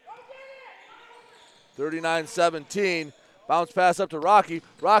 39-17. Bounce pass up to Rocky.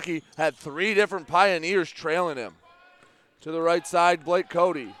 Rocky had three different Pioneers trailing him. To the right side, Blake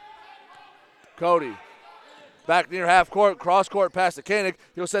Cody. Cody. Back near half court, cross court pass to Koenig.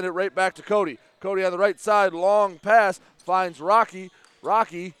 He'll send it right back to Cody. Cody on the right side, long pass, finds Rocky.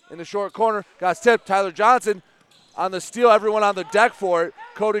 Rocky in the short corner, got tipped. Tyler Johnson on the steal, everyone on the deck for it.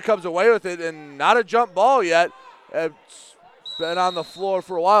 Cody comes away with it, and not a jump ball yet. It's been on the floor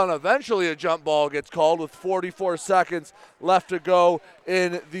for a while, and eventually a jump ball gets called with 44 seconds left to go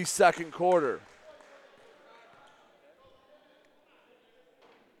in the second quarter.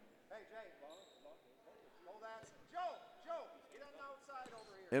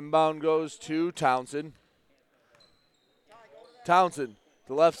 Inbound goes to Townsend. Townsend,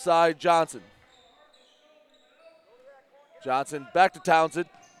 the left side, Johnson. Johnson back to Townsend.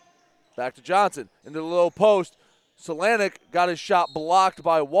 Back to Johnson. Into the low post. Solanic got his shot blocked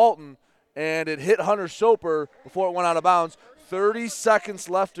by Walton, and it hit Hunter Soper before it went out of bounds. 30 seconds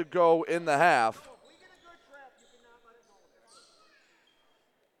left to go in the half.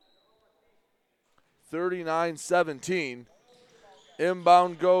 (39-17).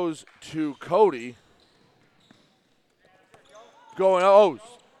 Inbound goes to Cody.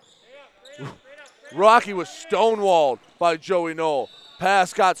 Rocky was stonewalled by Joey Knoll.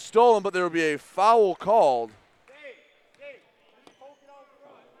 Pass got stolen, but there will be a foul called.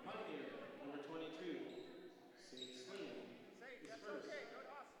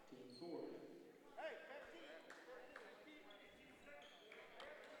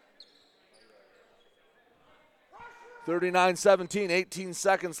 (39-17), 18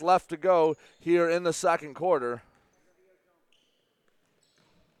 seconds left to go here in the second quarter.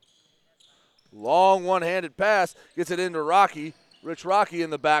 Long one-handed pass, gets it into Rocky. Rich Rocky in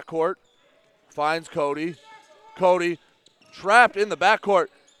the backcourt. Finds Cody. Cody trapped in the backcourt.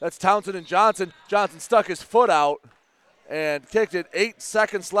 That's Townsend and Johnson. Johnson stuck his foot out and kicked it. 8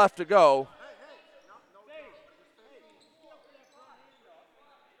 seconds left to go.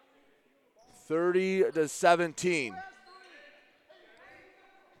 (30-17).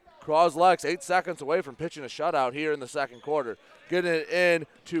 Cros-Lex 8 seconds away from pitching a shutout here in the second quarter. Getting it in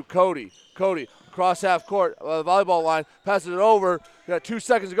to Cody. Cody across half court, the volleyball line, passes it over. Got 2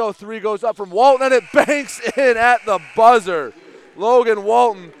 seconds to go. Three goes up from Walton, and it banks in at the buzzer. Logan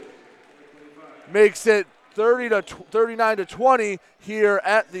Walton makes it 39-20 here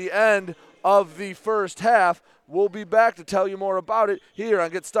at the end of the first half. We'll be back to tell you more about it here on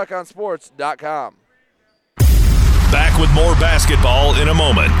GetStuckOnSports.com. Back with more basketball in a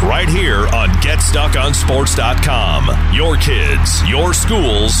moment, right here on GetStuckOnSports.com. Your kids, your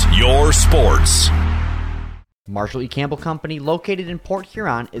schools, your sports. Marshall E. Campbell Company, located in Port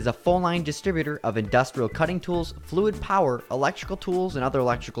Huron, is a full-line distributor of industrial cutting tools, fluid power, electrical tools, and other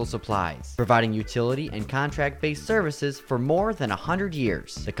electrical supplies, providing utility and contract-based services for more than 100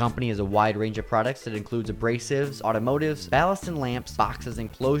 years. The company has a wide range of products that includes abrasives, automotives, ballast and lamps, boxes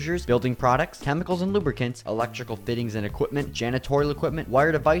and closures, building products, chemicals and lubricants, electrical fittings and equipment, janitorial equipment,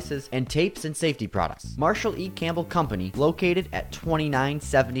 wire devices, and tapes and safety products. Marshall E. Campbell Company, located at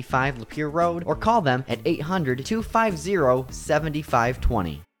 2975 Lapeer Road, or call them at 800-250-7520.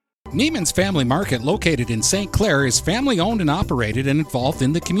 Neiman's Family Market, located in St. Clair, is family-owned and operated and involved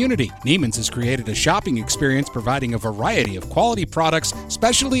in the community. Neiman's has created a shopping experience providing a variety of quality products,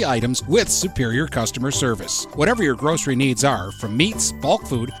 specialty items with superior customer service. Whatever your grocery needs are, from meats, bulk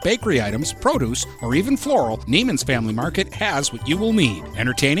food, bakery items, produce, or even floral, Neiman's Family Market has what you will need.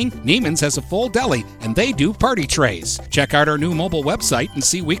 Entertaining? Neiman's has a full deli, and they do party trays. Check out our new mobile website and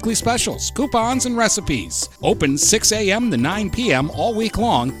see weekly specials, coupons, and recipes. Open 6 a.m. to 9 p.m. all week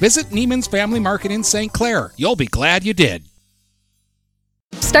long. Visit Neiman's Family Market in St. Clair. You'll be glad you did.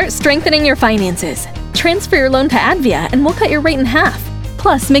 Start strengthening your finances. Transfer your loan to Advia and we'll cut your rate in half.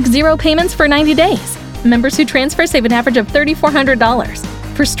 Plus, make 0 payments for 90 days. Members who transfer save an average of $3,400.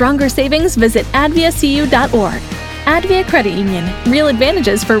 For stronger savings, visit adviacu.org. Advia Credit Union. Real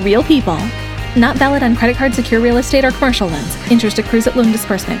advantages for real people. Not valid on credit card, secure real estate, or commercial loans. Interest accrues at loan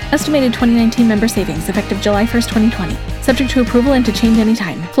disbursement. Estimated 2019 member savings effective July 1st, 2020. Subject to approval and to change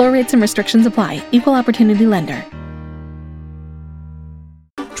anytime. Floor rates and restrictions apply. Equal opportunity lender.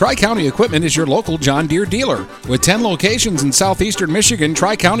 Tri-County Equipment is your local John Deere dealer. With 10 locations in southeastern Michigan,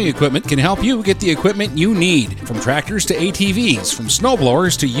 Tri-County Equipment can help you get the equipment you need. From tractors to ATVs, from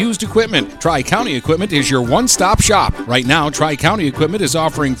snowblowers to used equipment, Tri-County Equipment is your one-stop shop. Right now, Tri-County Equipment is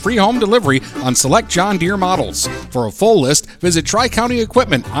offering free home delivery on select John Deere models. For a full list, visit Tri-County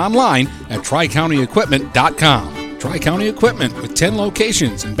Equipment online at tricountyequipment.com. Tri-County Equipment with 10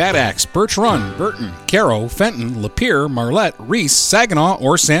 locations in Bad Axe, Birch Run, Burton, Caro, Fenton, Lapeer, Marlette, Reese, Saginaw,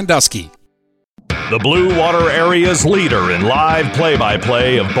 or Sandusky. The Blue Water Area's leader in live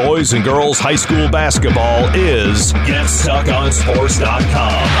play-by-play of boys and girls high school basketball is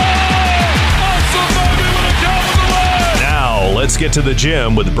GetStuckOnSports.com. Now, let's get to the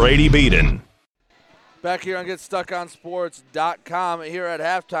gym with Brady Beaton. Back here on GetStuckOnSports.com here at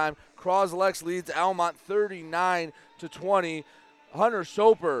halftime. Cros-Lex leads Almont 39-20. Hunter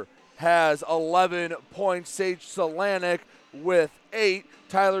Soper has 11 points. Sage Solanic with 8.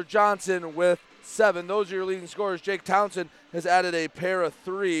 Tyler Johnson with 7. Those are your leading scorers. Jake Townsend has added a pair of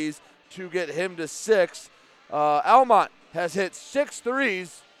threes to get him to 6. Almont has hit 6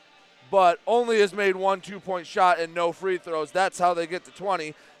 threes, but only has made 1 2-point shot and no free throws. That's how they get to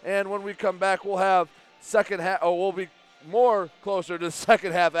 20. And when we come back, we'll have we'll be more closer to the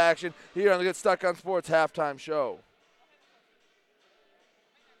second half action here on the Get Stuck on Sports halftime show.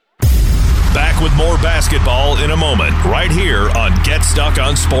 Back with more basketball in a moment, right here on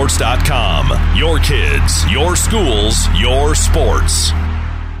GetStuckOnSports.com. Your kids, your schools, your sports.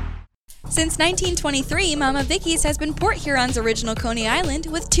 Since 1923, Mama Vicky's has been Port Huron's original Coney Island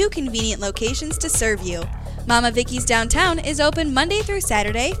with 2 convenient locations to serve you. Mama Vicky's downtown is open Monday through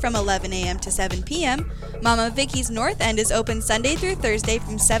Saturday from 11 a.m. to 7 p.m. Mama Vicky's North End is open Sunday through Thursday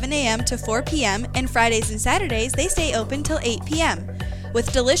from 7 a.m. to 4 p.m. and Fridays and Saturdays they stay open till 8 p.m.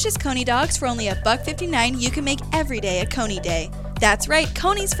 With delicious Coney dogs for only $1.59, you can make every day a Coney day. That's right,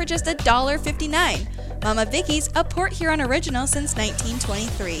 Coney's for just $1.59. Mama Vicky's, a Port Huron original since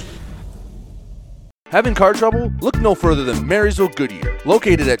 1923. Having car trouble? Look no further than Marysville Goodyear.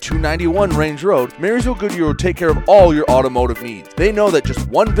 Located at 291 Range Road, Marysville Goodyear will take care of all your automotive needs. They know that just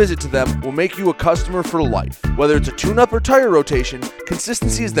one visit to them will make you a customer for life. Whether it's a tune-up or tire rotation,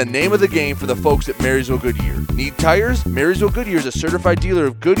 consistency is the name of the game for the folks at Marysville Goodyear. Need tires? Marysville Goodyear is a certified dealer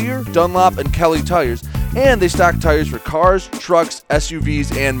of Goodyear, Dunlop, and Kelly tires, and they stock tires for cars, trucks,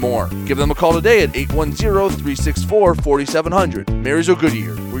 SUVs, and more. Give them a call today at 810-364-4700. Marysville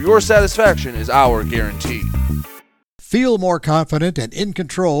Goodyear, where your satisfaction is our guarantee. Feel more confident and in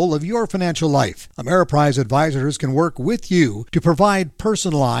control of your financial life. Ameriprise advisors can work with you to provide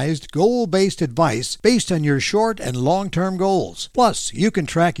personalized, goal-based advice based on your short and long-term goals. Plus, you can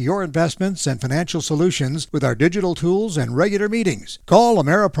track your investments and financial solutions with our digital tools and regular meetings. Call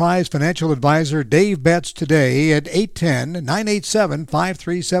Ameriprise Financial Advisor Dave Betts today at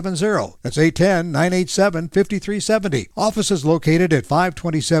 810-987-5370. That's 810-987-5370. Office is located at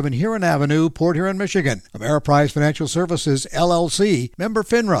 527 Huron Avenue, Port Huron, Michigan. Ameriprise Financial Services, LLC, member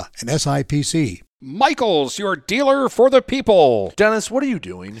FINRA and SIPC. Michael's, your dealer for the people. Dennis, what are you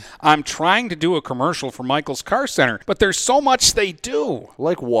doing? I'm trying to do a commercial for Michael's Car Center, but there's so much they do.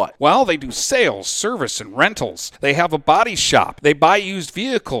 Like what? Well, they do sales, service, and rentals. They have a body shop. They buy used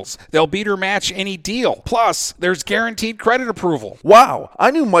vehicles. They'll beat or match any deal. Plus, there's guaranteed credit approval. Wow,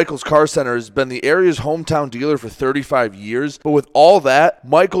 I knew Michael's Car Center has been the area's hometown dealer for 35 years, but with all that,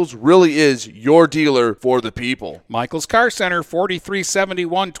 Michael's really is your dealer for the people. Michael's Car Center,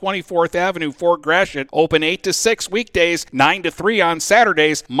 4371 24th Avenue, Fort Gratiot, open 8 to 6 weekdays, 9 to 3 on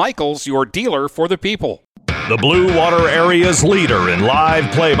Saturdays. Michael's, your dealer for the people. The Blue Water Area's leader in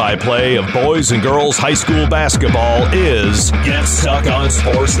live play-by-play of boys and girls high school basketball is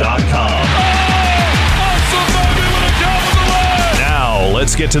GetStuckOnSports.com. Now,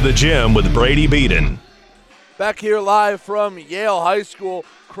 let's get to the gym with Brady Beaton. Back here live from Yale High School,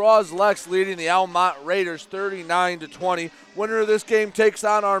 Cros-Lex leading the Almont Raiders 39-20. Winner of this game takes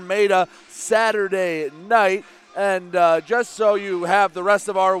on Armada Saturday night. And just so you have the rest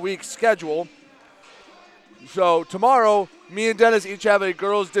of our week's schedule, so tomorrow, me and Dennis each have a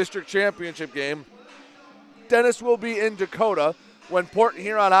girls' district championship game. Dennis will be in Dakota when Port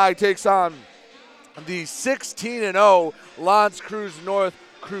Huron High takes on the 16-0 L'Anse Creuse North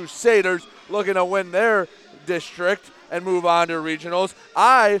Crusaders, looking to win their district and move on to regionals.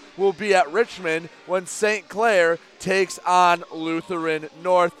 I will be at Richmond when St. Clair takes on Lutheran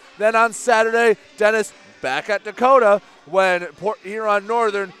North. Then on Saturday, Dennis back at Dakota when Port Huron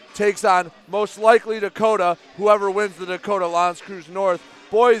Northern takes on most likely Dakota, whoever wins the Dakota L'Anse Creuse North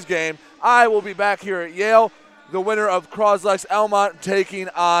boys game. I will be back here at Yale, the winner of Cros-Lex Almont taking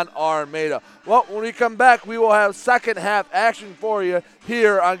on Armada. Well, when we come back, we will have second half action for you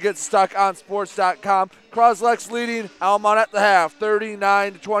here on GetStuckOnSports.com. Cros-Lex leading Almont at the half,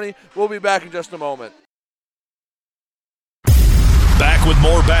 39-20. We'll be back in just a moment. Back with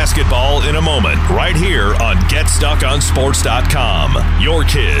more basketball in a moment, right here on GetStuckOnSports.com. Your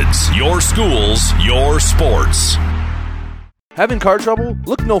kids, your schools, your sports. Having car trouble?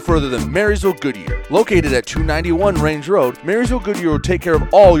 Look no further than Marysville Goodyear. Located at 291 Range Road, Marysville Goodyear will take care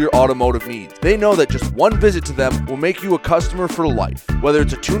of all your automotive needs. They know that just one visit to them will make you a customer for life. Whether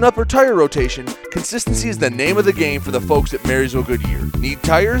it's a tune-up or tire rotation, consistency is the name of the game for the folks at Marysville Goodyear. Need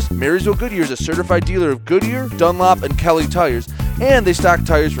tires? Marysville Goodyear is a certified dealer of Goodyear, Dunlop, and Kelly tires, and they stock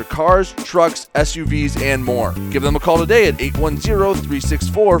tires for cars, trucks, SUVs, and more. Give them a call today at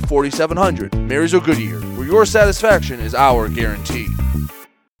 810-364-4700. Marysville Goodyear, where your satisfaction is our guarantee.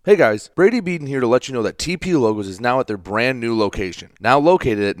 Hey guys, Brady Beaton here to let you know that TP Logos is now at their brand new location. Now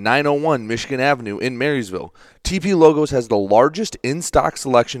located at 901 Michigan Avenue in Marysville, TP Logos has the largest in-stock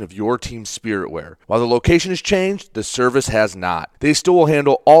selection of your team's spirit wear. While the location has changed, the service has not. They still will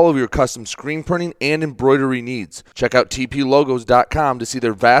handle all of your custom screen printing and embroidery needs. Check out tplogos.com to see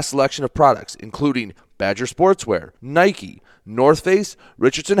their vast selection of products, including Badger Sportswear, Nike, North Face,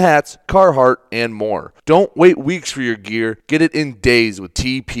 Richardson hats, Carhartt, and more. Don't wait weeks for your gear. Get it in days with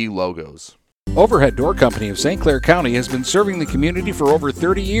TP Logos. Overhead Door Company of St. Clair County has been serving the community for over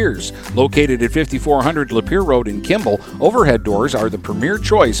 30 years. Located at 5400 Lapeer Road in Kimball, Overhead Doors are the premier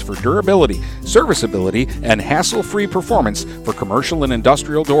choice for durability, serviceability, and hassle-free performance for commercial and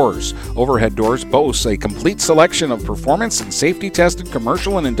industrial doors. Overhead Doors boasts a complete selection of performance and safety-tested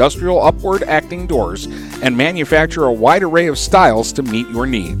commercial and industrial upward-acting doors and manufacture a wide array of styles to meet your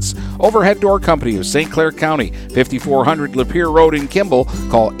needs. Overhead Door Company of St. Clair County, 5400 Lapeer Road in Kimball.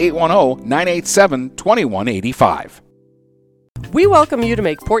 Call 810-987-2185. We welcome you to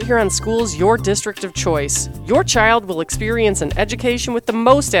make Port Huron Schools your district of choice. Your child will experience an education with the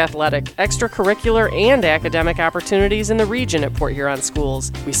most athletic, extracurricular, and academic opportunities in the region at Port Huron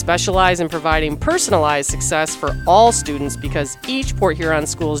Schools. We specialize in providing personalized success for all students because each Port Huron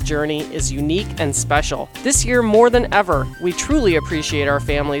Schools journey is unique and special. This year, more than ever, we truly appreciate our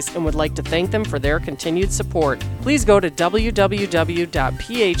families and would like to thank them for their continued support. Please go to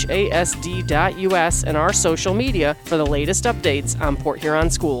www.phasd.us and our social media for the latest updates on Port Huron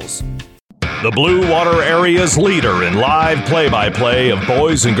Schools. The Blue Water Area's leader in live play-by-play of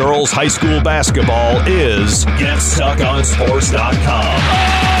boys and girls high school basketball is GetStuckOnSports.com.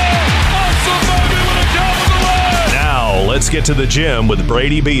 Now, let's get to the gym with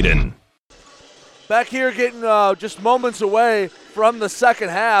Brady Beaton. Back here getting just moments away from the second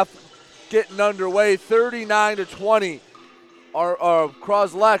half, getting underway, 39-20. Our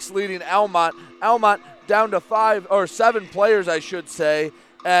Cros-Lex leading Almont. Almont down to 7 players, I should say.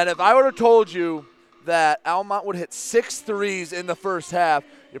 And if I would have told you that Almont would hit 6 threes in the first half,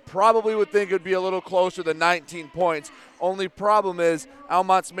 you probably would think it would be a little closer than 19 points. Only problem is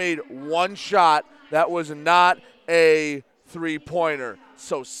Almont's made one shot that was not a three-pointer.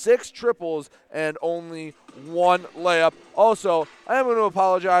 So 6 triples and only 1 layup. Also, I am going to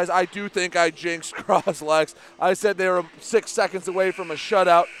apologize. I do think I jinxed Cros-Lex. I said they were 6 seconds away from a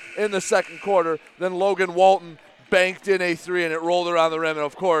shutout in the second quarter. Then Logan Walton banked in a 3 and it rolled around the rim. And,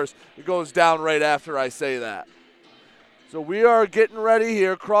 of course, it goes down right after I say that. So we are getting ready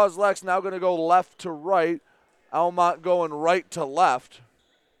here. Cros-Lex now going to go left to right. Almont going right to left.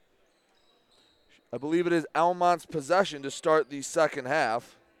 I believe it is Almont's possession to start the second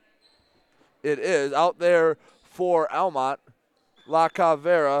half. It is out there for Almont. La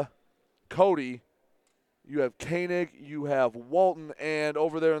Cavera, Cody, You have Koenig, you have Walton, and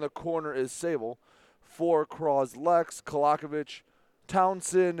over there in the corner is Sable. For Cros-Lex, Kolakovic,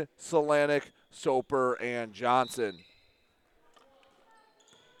 Townsend, Solanic, Soper, and Johnson.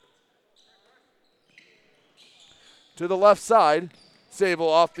 To the left side, Sable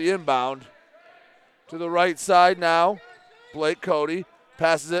off the inbound. To the right side now, Blake Cody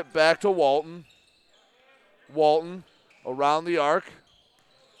passes it back to Walton. Walton around the arc.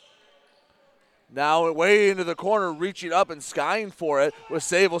 Now way into the corner, reaching up and skying for it with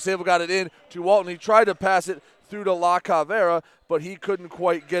Sable. Sable got it in to Walton. He tried to pass it through to La Cavera, but he couldn't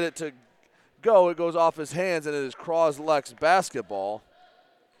quite get it to go. It goes off his hands, and it is Cros-Lex basketball.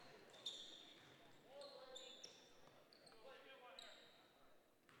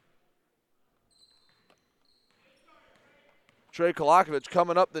 Trey Kolakovic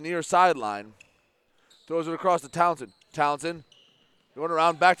coming up the near sideline. Throws it across to Townsend. Townsend going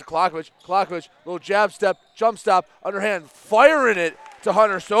around back to Kolakovic. Kolakovic, little jab step, jump stop, underhand, firing it to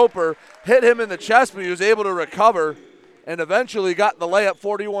Hunter Soper. Hit him in the chest, but he was able to recover and eventually got the layup.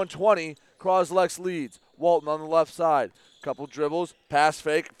 41-20. Cros-Lex leads. Walton on the left side. Couple dribbles, pass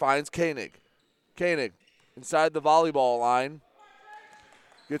fake, finds Koenig. Koenig inside the volleyball line.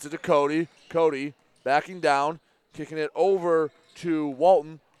 Gets it to Cody. Cody backing down, kicking it over to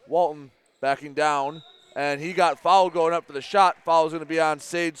Walton. Walton backing down. And he got fouled going up for the shot. Foul is going to be on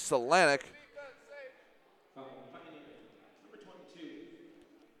Sage Solanic.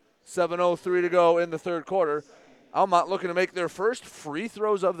 7:03 to go in the third quarter. Almont looking to make their first free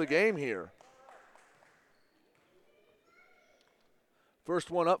throws of the game here. First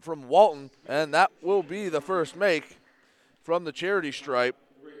one up from Walton, and that will be the first make from the charity stripe.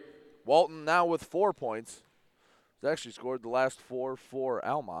 Walton now with 4 points. He's actually scored the last 4 for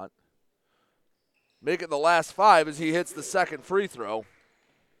Almont. Make it the last 5 as he hits the second free throw.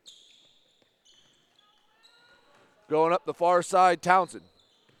 Going up the far side, Townsend.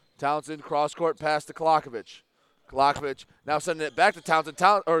 Townsend cross-court pass to Kolakovic. Kolakovic now sending it back to Townsend.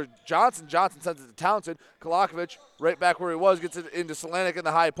 Johnson sends it to Townsend. Kolakovic right back where he was, gets it into Solanic in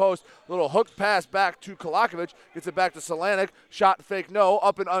the high post. Little hook pass back to Kolakovic, gets it back to Solanic. Shot fake no,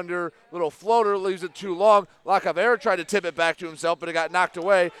 up and under, little floater, leaves it too long. La Cavera tried to tip it back to himself, but it got knocked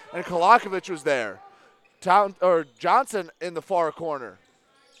away, and Kolakovic was there. Johnson in the far corner.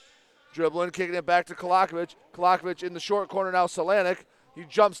 Dribbling, kicking it back to Kolakovic. Kolakovic in the short corner now, Solanic. He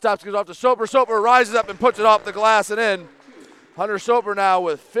jump stops, goes off to Soper. Soper rises up and puts it off the glass and in. Hunter Soper now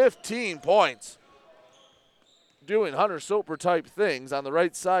with 15 points. Doing Hunter Soper type things. On the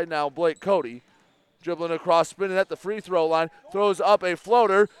right side now, Blake Cody. Dribbling across, spinning at the free throw line. Throws up a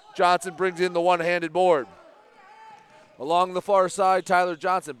floater. Johnson brings in the one-handed board. Along the far side, Tyler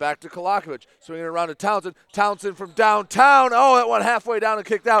Johnson back to Kolakovic. Swinging around to Townsend. Townsend from downtown. Oh, that went halfway down and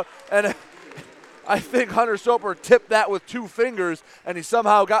kicked out. And I think Hunter Soper tipped that with 2 fingers, and he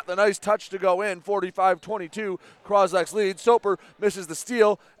somehow got the nice touch to go in. 45-22, Cros-Lex leads. Soper misses the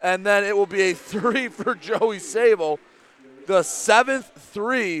steal, and then it will be a 3 for Joey Sable. The 7th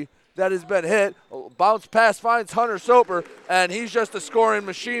 3 that has been hit. Bounce pass finds Hunter Soper, and he's just a scoring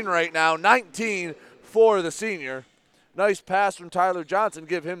machine right now. 19 for the senior. Nice pass from Tyler Johnson,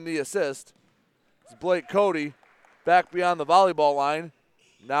 give him the assist. It's Blake Cody back beyond the volleyball line.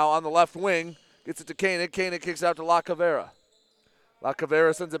 Now on the left wing, gets it to Koenig. Koenig kicks out to La Cavera. La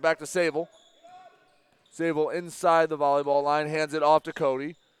Cavera sends it back to Sable. Sable inside the volleyball line, hands it off to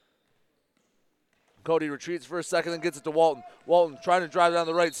Cody. Cody retreats for a second and gets it to Walton. Walton trying to drive down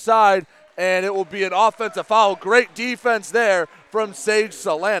the right side, and it will be an offensive foul. Great defense there from Sage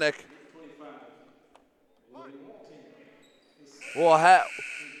Solanic. Well,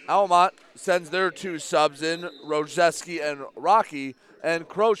 Almont sends their 2 subs in, Rojeski and Rocky, and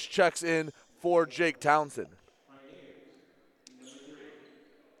Croach checks in for Jake Townsend.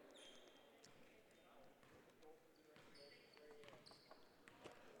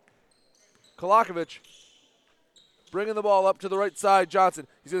 Kolakovic bringing the ball up to the right side. Johnson,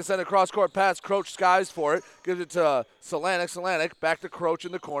 he's going to send a cross-court pass. Croach skies for it, gives it to Solanic. Solanic back to Croach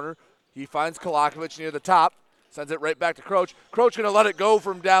in the corner. He finds Kolakovic near the top. Sends it right back to Croach. Croach going to let it go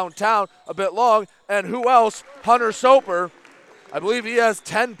from downtown a bit long. And who else? Hunter Soper. I believe he has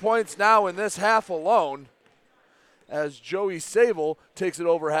 10 points now in this half alone. As Joey Sable takes it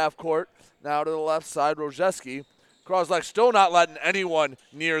over half court. Now to the left side, Rojeski. Cros-Lex still not letting anyone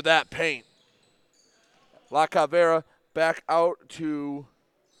near that paint. La Cavera back out to,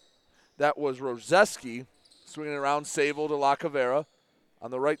 that was Rojeski. Swinging around, Sable to La Cavera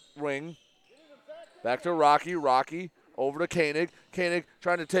on the right wing. Back to Rocky. Rocky over to Koenig. Koenig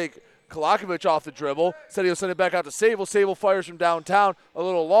trying to take Kolakovic off the dribble. Said he'll send it back out to Sable. Sable fires from downtown, a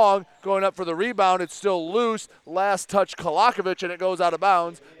little long. Going up for the rebound. It's still loose. Last touch Kolakovic, and it goes out of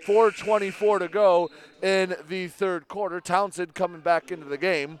bounds. 4:24 to go in the third quarter. Townsend coming back into the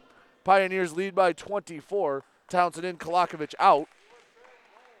game. Pioneers lead by 24. Townsend in, Kolakovic out.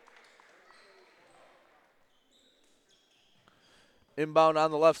 Inbound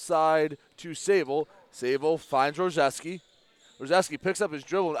on the left side to Sable. Sable finds Rozeski. Rozeski picks up his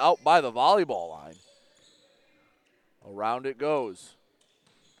dribble and out by the volleyball line. Around it goes.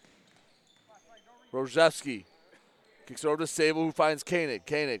 Rozeski kicks it over to Sable, who finds Koenig.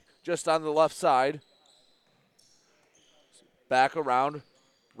 Koenig just on the left side. Back around.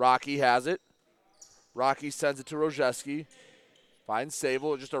 Rocky has it. Rocky sends it to Rozeski. Finds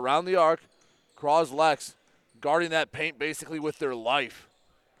Sable just around the arc. Cros-Lex guarding that paint basically with their life.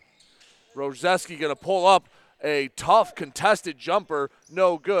 Rozeski going to pull up a tough contested jumper,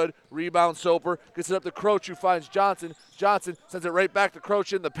 no good. Rebound Soper, gets it up to Croach, who finds Johnson. Johnson sends it right back to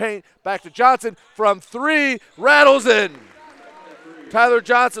Croach in the paint. Back to Johnson from three, rattles in. Tyler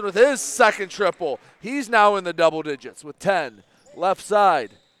Johnson with his second triple. He's now in the double digits with 10. Left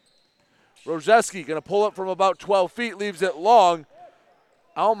side. Rozeski going to pull up from about 12 feet, leaves it long.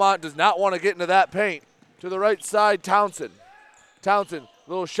 Almont does not want to get into that paint. To the right side, Townsend. Townsend,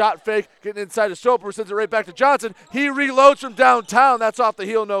 little shot fake, getting inside to Soper, sends it right back to Johnson. He reloads from downtown. That's off the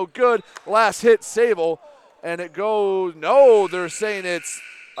heel, no good. Last hit, Sable. And it goes, no, they're saying it's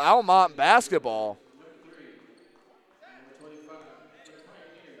Almont basketball.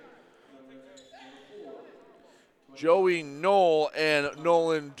 Joey Knoll and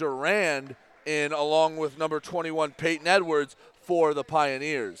Nolan Durand in, along with number 21, Peyton Edwards, for the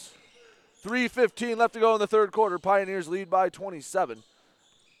Pioneers. 3:15 left to go in the third quarter. Pioneers lead by 27.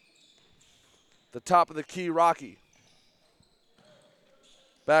 The top of the key, Rocky.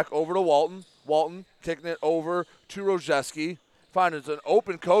 Back over to Walton. Walton kicking it over to Rozeski. Finds an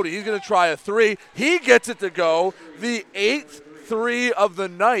open Cody. He's going to try a three. He gets it to go. The 8th three of the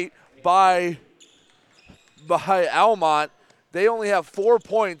night by Almont. They only have 4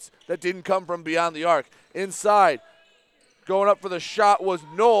 points that didn't come from beyond the arc. Inside. Going up for the shot was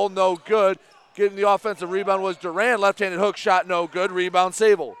Knoll, no good. Getting the offensive rebound was Durand. Left-handed hook shot, no good. Rebound,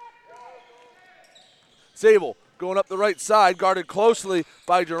 Sable. Sable going up the right side, guarded closely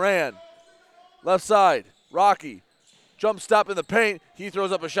by Durand. Left side, Rocky. Jump stop in the paint. He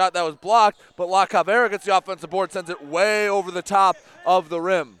throws up a shot that was blocked, but La Cavera gets the offensive board, sends it way over the top of the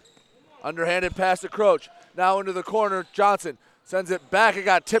rim. Underhanded pass to Croach. Now into the corner, Johnson sends it back. It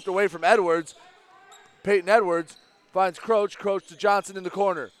got tipped away from Edwards. Peyton Edwards finds Croach. Croach to Johnson in the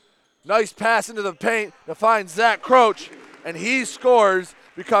corner. Nice pass into the paint to find Zach Croach, and he scores,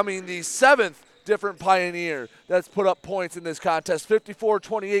 becoming the 7th different Pioneer that's put up points in this contest.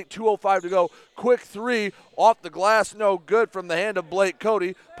 54-28, 2:05 to go. Quick three off the glass, no good from the hand of Blake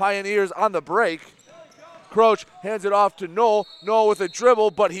Cody. Pioneers on the break. Croach hands it off to Knoll. Knoll with a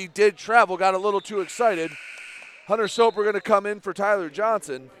dribble, but he did travel, got a little too excited. Hunter Soper going to come in for Tyler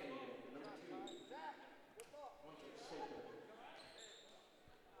Johnson.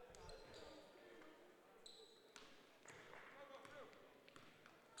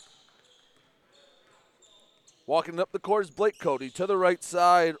 Walking up the court is Blake Cody. To the right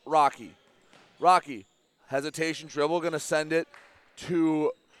side, Rocky. Rocky, hesitation dribble, going to send it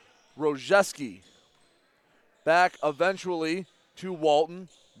to Rozeski. Back eventually to Walton.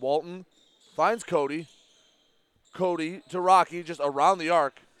 Walton finds Cody. Cody to Rocky, just around the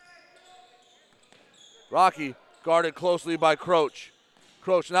arc. Rocky guarded closely by Croach.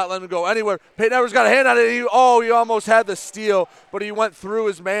 Croach not letting him go anywhere. Peyton Edwards got a hand on it. He almost had the steal, but he went through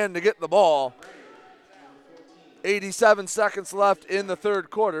his man to get the ball. 87 seconds left in the third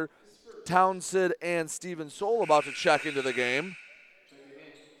quarter. Townsend and Steven Soul about to check into the game.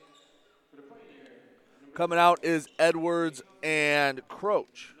 Coming out is Edwards and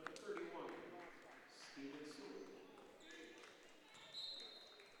Croach.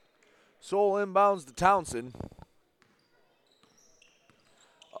 Soul inbounds to Townsend.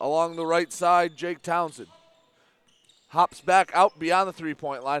 Along the right side, Jake Townsend. Hops back out beyond the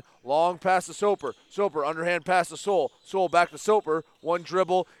three-point line. Long pass to Soper. Soper, underhand pass to Soul. Soul back to Soper. One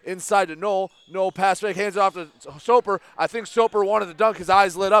dribble inside to Knoll. Knoll pass fake, hands it off to Soper. I think Soper wanted to dunk. His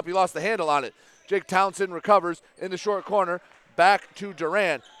eyes lit up. He lost the handle on it. Jake Townsend recovers in the short corner. Back to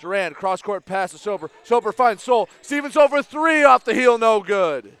Durand. Durand, cross-court pass to Soper. Soper finds Soul. Steven Soul for three off the heel, no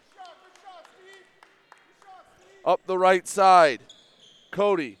good. Up the right side.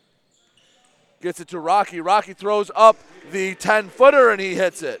 Cody gets it to Rocky. Rocky throws up the 10-footer, and he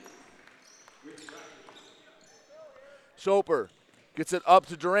hits it. Soper Gets it up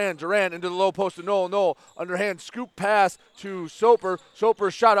to Duran. Duran into the low post to Noel. Noel, underhand scoop pass to Soper.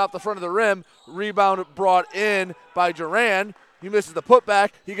 Soper shot off the front of the rim. Rebound brought in by Duran. He misses the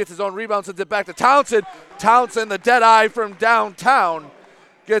putback. He gets his own rebound, sends it back to Townsend. Townsend, the dead eye from downtown,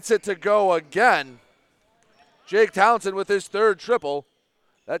 gets it to go again. Jake Townsend with his third triple.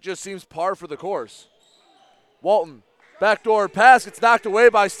 That just seems par for the course. Walton, backdoor pass, gets knocked away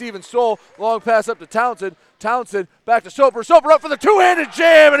by Steven Stoll. Long pass up to Townsend. Townsend back to Soper. Soper up for the two-handed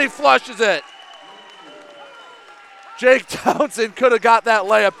jam, and he flushes it. Jake Townsend could have got that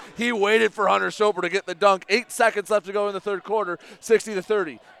layup. He waited for Hunter Soper to get the dunk. 8 seconds left to go in the third quarter.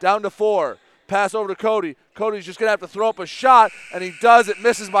 60-30. Down to 4. Pass over to Cody. Cody's just going to have to throw up a shot, and he does. It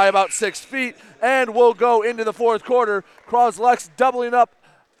misses by about 6 feet, and we'll go into the fourth quarter. Cros-Lex doubling up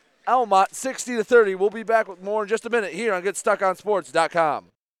Almont 60-30. We'll be back with more in just a minute here on GetStuckOnSports.com.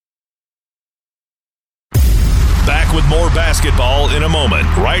 Back with more basketball in a moment,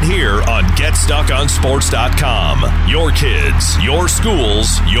 right here on GetStuckOnSports.com. Your kids, your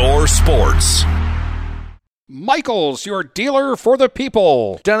schools, your sports. Michael's, your dealer for the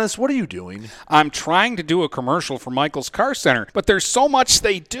people. Dennis, what are you doing? I'm trying to do a commercial for Michael's Car Center, but there's so much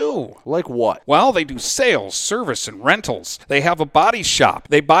they do. Like what? Well, they do sales, service, and rentals. They have a body shop.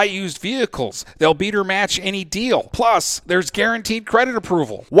 They buy used vehicles. They'll beat or match any deal. Plus, there's guaranteed credit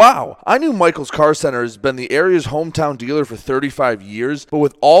approval. Wow, I knew Michael's Car Center has been the area's hometown dealer for 35 years, but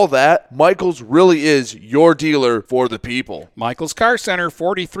with all that, Michael's really is your dealer for the people. Michael's Car Center,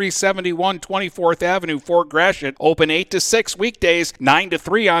 4371 24th Avenue, Fort Gratiot, open 8 to 6 weekdays, 9 to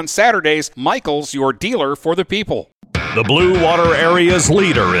 3 on Saturdays. Michael's, your dealer for the people. The Blue Water Area's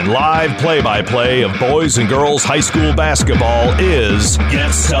leader in live play-by-play of boys and girls high school basketball is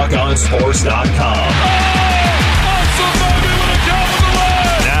GetStuckOnSports.com.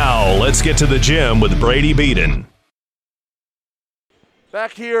 Now, let's get to the gym with Brady Beaton.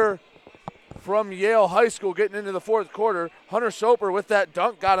 Back here from Yale High School getting into the fourth quarter, Hunter Soper with that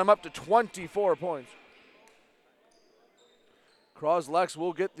dunk got him up to 24 points. Cros-Lex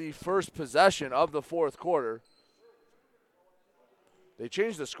will get the first possession of the fourth quarter. They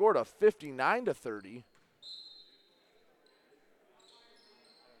changed the score to 59-30.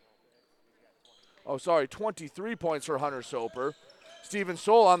 Oh, sorry, 23 points for Hunter Soper. Steven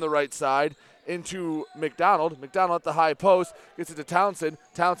Soul on the right side into McDonald. McDonald at the high post, gets it to Townsend.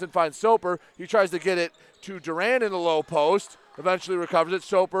 Townsend finds Soper. He tries to get it to Duran in the low post. Eventually recovers it.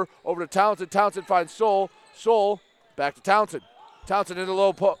 Soper over to Townsend. Townsend finds Soul. Soul back to Townsend. Townsend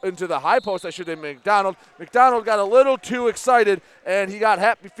into the high post, I should say, McDonald. McDonald got a little too excited, and he got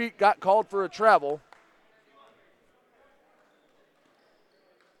happy feet, got called for a travel.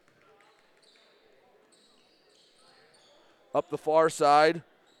 Up the far side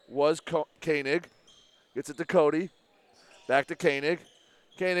was Koenig. Gets it to Cody. Back to Koenig.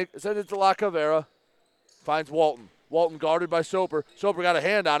 Koenig sends it to La Cavera. Finds Walton. Walton guarded by Soper. Soper got a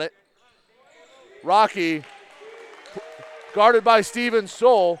hand on it. Rocky guarded by Steven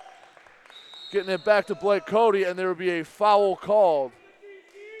Soul. Getting it back to Blake Cody, and there will be a foul called.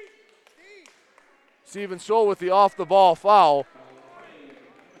 Steven Soul with the off-the-ball foul.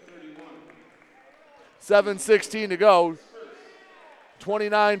 7:16 to go.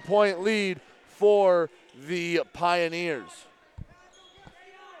 29-point lead for the Pioneers.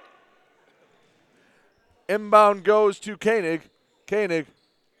 Inbound goes to Koenig. Koenig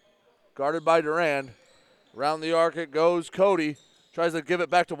guarded by Duran. Around the arc it goes. Cody tries to give it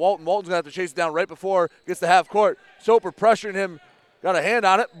back to Walton. Walton's going to have to chase it down right before it gets to half court. Soper pressuring him. Got a hand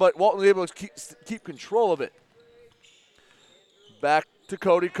on it, but Walton was able to keep control of it. Back to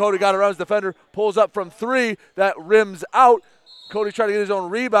Cody. Cody got around his defender. Pulls up from three. That rims out. Cody trying to get his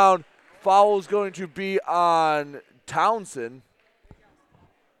own rebound. Foul is going to be on Townsend.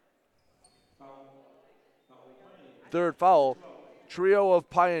 Third foul. Trio of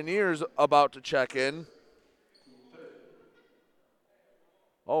Pioneers about to check in.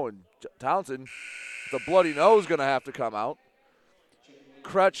 Oh, and Townsend, the bloody nose going to have to come out.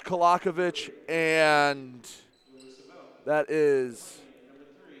 Kretsch, Kolakovic, and that is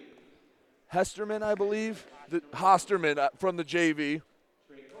Hesterman, I believe. Hosterman from the JV.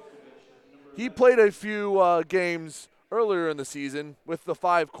 He played a few games earlier in the season with the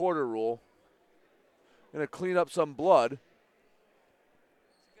 5-quarter rule. Going to clean up some blood.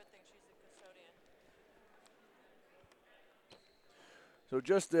 So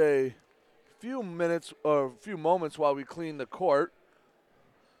just a few minutes or a few moments while we clean the court.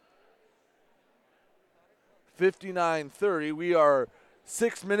 59-30. We are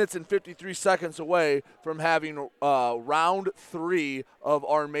 6 minutes and 53 seconds away from having round 3 of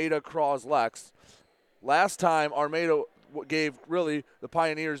Armada Cros-Lex. Last time Armada what gave really the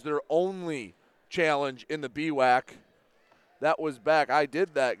Pioneers their only challenge in the BWAC. That was back. I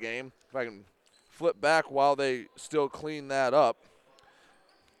did that game. If I can flip back while they still clean that up.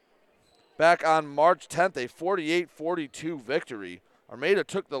 Back on March 10th, a 48-42 victory. Armada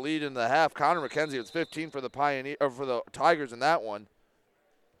took the lead in the half. Connor McKenzie was 15 for the Tigers in that one.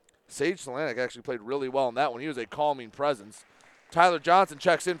 Sage Solanic actually played really well in that one. He was a calming presence. Tyler Johnson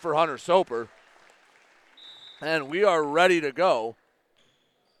checks in for Hunter Soper. And we are ready to go.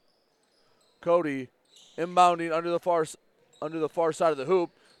 Cody inbounding under the far side of the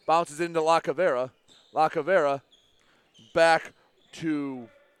hoop. Bounces into La Cavera. La Cavera back to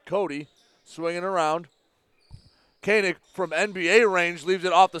Cody. Swinging around. Koenig from NBA range leaves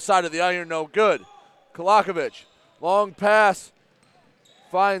it off the side of the iron, no good. Kolakovic, long pass,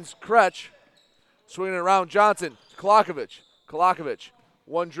 finds Kretsch. Swinging around Johnson. Kolakovic,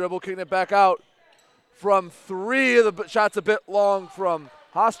 one dribble, kicking it back out. From three, the shot's a bit long from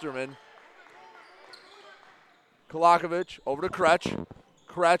Hosterman. Kolakovic over to Kretsch.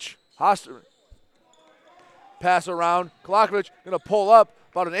 Kretsch, Hosterman. Pass around. Kolakovic going to pull up,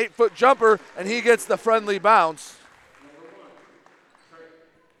 about an 8-foot jumper, and he gets the friendly bounce.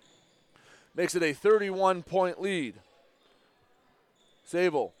 Makes it a 31-point lead.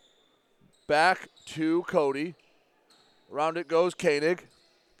 Zabel back to Cody. Around it goes Koenig.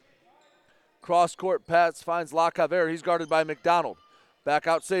 Cross-court pass finds La Cavera. He's guarded by McDonald. Back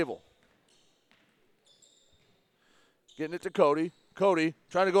out Zabel. Getting it to Cody. Cody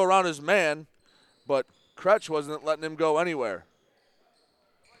trying to go around his man, but Kretsch wasn't letting him go anywhere.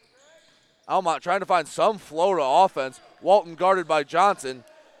 Almont trying to find some flow to offense. Walton guarded by Johnson.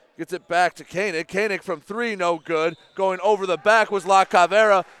 Gets it back to Koenig. Koenig from three, no good. Going over the back was La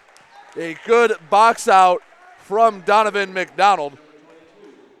Cavera. A good box out from Donovan McDonald.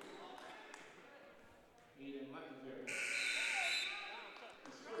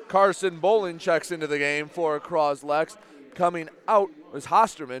 Carson Bowling checks into the game for Cros-Lex. Coming out was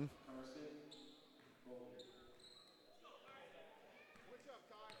Hosterman.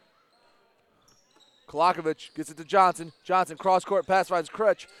 Kolakovic gets it to Johnson. Johnson cross-court pass finds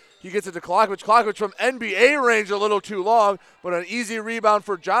Kretsch. He gets it to Kolakovic. Kolakovic from NBA range a little too long, but an easy rebound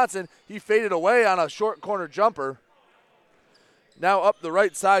for Johnson. He faded away on a short corner jumper. Now up the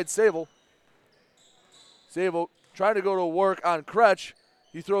right side, Zabel. Zabel trying to go to work on Kretsch.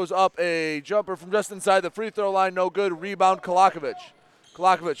 He throws up a jumper from just inside the free throw line. No good. Rebound, Kolakovic.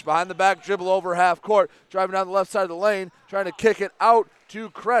 Kolakovic behind the back, dribble over half court. Driving down the left side of the lane. Trying to kick it out to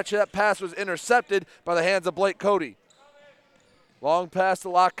Kretsch. That pass was intercepted by the hands of Blake Cody. Long pass to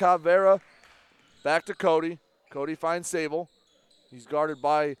La Cavera. Back to Cody. Cody finds Zabel. He's guarded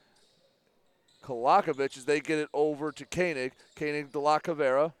by Kolakovic as they get it over to Koenig. Koenig to La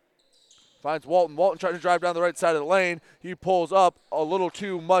Cavera. Finds Walton. Walton trying to drive down the right side of the lane. He pulls up a little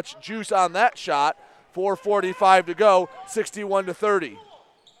too much juice on that shot. 4:45 to go, 61-30.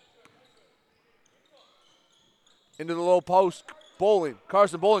 Into the low post, Bowling.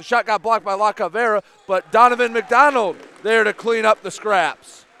 Carson Bowling. Shot got blocked by La Cavera, but Donovan McDonald there to clean up the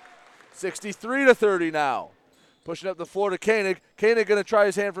scraps. 63-30 now. Pushing up the floor to Koenig. Koenig going to try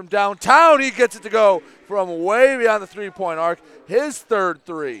his hand from downtown. He gets it to go from way beyond the three-point arc. His third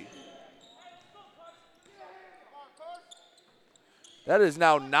three. That is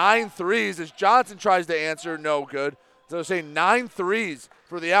now 9 threes as Johnson tries to answer, no good. So I say 9 threes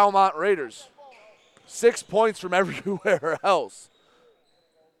for the Almont Raiders. 6 points from everywhere else.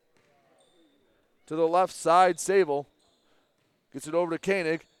 To the left side, Zabel gets it over to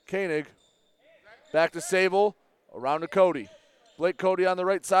Koenig. Koenig back to Zabel, around to Cody. Blake Cody on the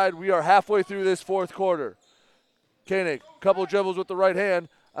right side. We are halfway through this fourth quarter. Koenig, couple dribbles with the right hand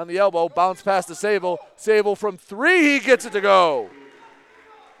on the elbow, bounce pass to Zabel. Zabel from three, he gets it to go.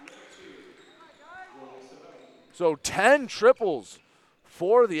 So 10 triples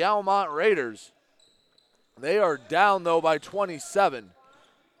for the Almont Raiders. They are down, though, by 27.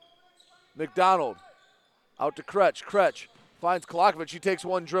 McDonald out to Kretsch. Kretsch finds Kolakovic. He takes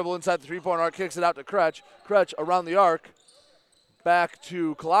one dribble inside the three-point arc, kicks it out to Kretsch. Kretsch around the arc. Back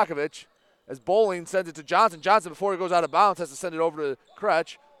to Kolakovic as Bowling sends it to Johnson. Johnson, before he goes out of bounds, has to send it over to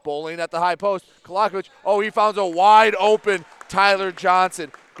Kretsch. Bowling at the high post. Kolakovic, he found a wide open Tyler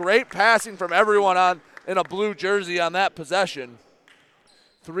Johnson. Great passing from everyone in a blue jersey on that possession.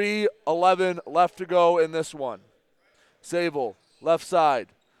 3:11 left to go in this one. Zabel, left side.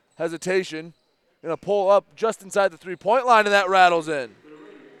 Hesitation. Going to pull up just inside the three-point line, and that rattles in.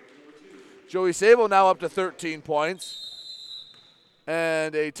 Joey Zabel now up to 13 points.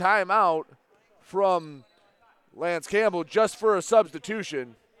 And a timeout from Lance Campbell just for a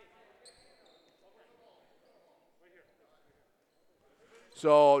substitution.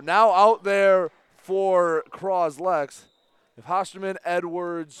 So now out there for Cros-Lex, if Hosterman,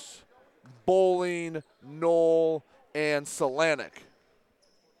 Edwards, Bowling, Knoll, and Solanik.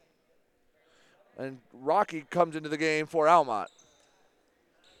 And Rocky comes into the game for Almont.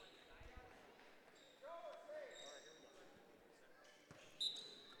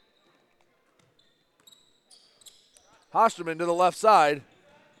 Hosterman to the left side.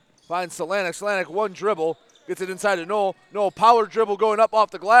 Finds Solanik. Solanik one dribble. Gets it inside to Knoll. Knoll power dribble going up off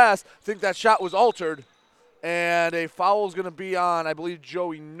the glass. Think that shot was altered. And a foul is going to be on, I believe,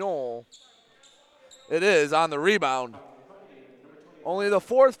 Joey Knoll. It is on the rebound. Only the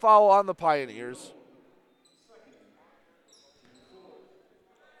fourth foul on the Pioneers.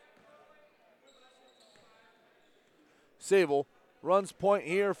 Sable runs point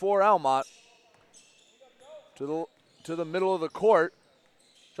here for Almont. To the middle of the court.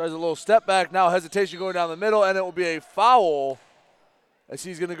 Tries a little step back. Now hesitation going down the middle, and it will be a foul as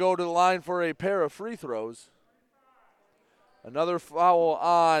he's going to go to the line for a pair of free throws. Another foul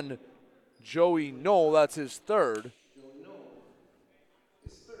on Joey Knoll. That's his third.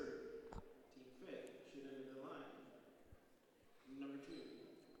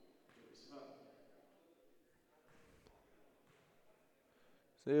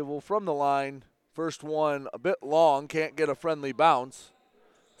 Sable from the line. First one a bit long, can't get a friendly bounce.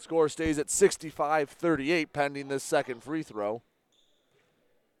 Score stays at 65-38 pending this second free throw.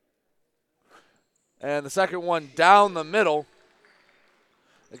 And the second one down the middle.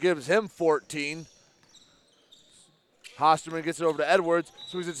 It gives him 14. Hosterman gets it over to Edwards.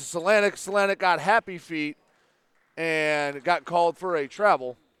 Swings it to Solanik. Solanik got happy feet and got called for a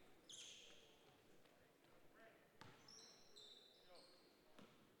travel.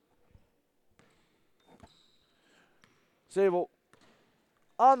 Sable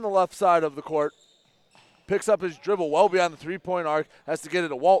on the left side of the court. Picks up his dribble well beyond the three-point arc. Has to get it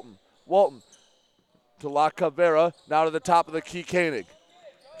to Walton. Walton to La Cavera. Now to the top of the key, Koenig.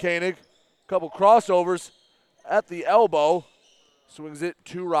 Koenig, couple crossovers at the elbow. Swings it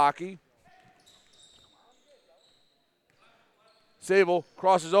to Rocky. Sable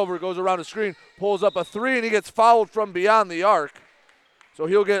crosses over, goes around the screen, pulls up a three, and he gets fouled from beyond the arc. So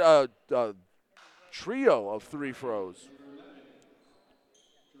he'll get a trio of three throws.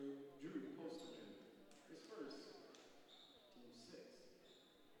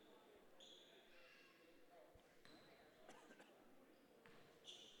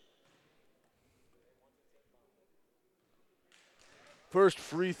 First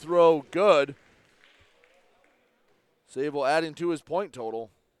free throw good. Sable adding to his point total.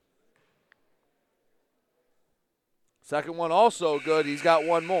 Second one also good. He's got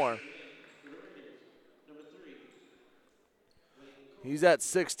one more. He's at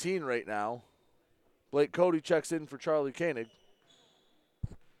 16 right now. Blake Cody checks in for Charlie Koenig.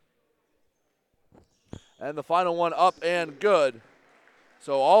 And the final one up and good.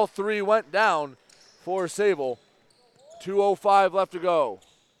 So all three went down for Sable. 2:05 left to go.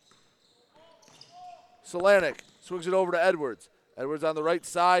 Solanik swings it over to Edwards. Edwards on the right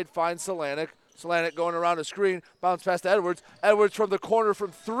side finds Solanik. Solanik going around a screen. Bounce past to Edwards. Edwards from the corner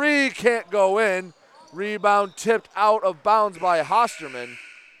from three. Can't go in. Rebound tipped out of bounds by Hosterman.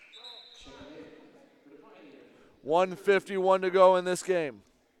 1:51 to go in this game.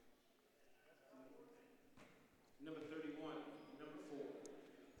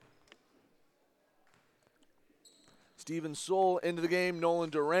 Steven Soule into the game. Nolan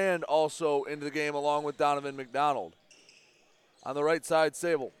Durand also into the game along with Donovan McDonald. On the right side,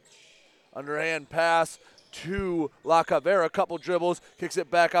 Sable. Underhand pass to La Cavera. Couple dribbles. Kicks it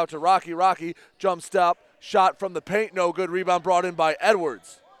back out to Rocky. Rocky, jump stop. Shot from the paint. No good. Rebound brought in by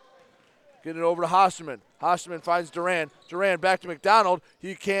Edwards. Getting it over to Hosterman. Hosterman finds Durand. Durand back to McDonald.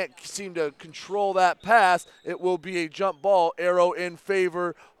 He can't seem to control that pass. It will be a jump ball. Arrow in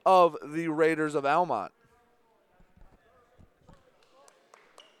favor of the Raiders of Almont.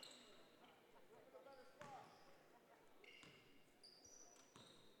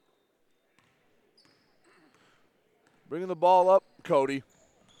 Bringing the ball up, Cody.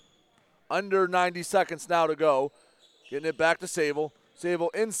 Under 90 seconds now to go. Getting it back to Sable. Sable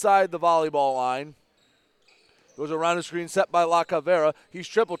inside the volleyball line. Goes around the screen, set by La Cavera. He's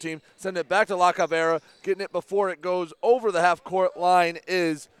triple teamed. Send it back to La Cavera. Getting it before it goes over the half-court line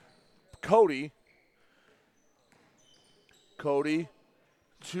is Cody. Cody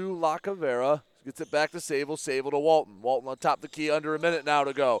to La Cavera. Gets it back to Sable. Sable to Walton. Walton on top of the key. Under a minute now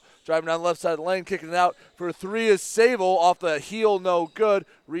to go. Driving down the left side of the lane. Kicking it out for three is Sable. Off the heel. No good.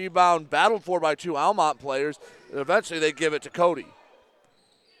 Rebound battled for by two Almont players. And eventually they give it to Cody.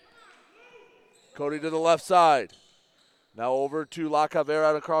 Cody to the left side. Now over to La Cavera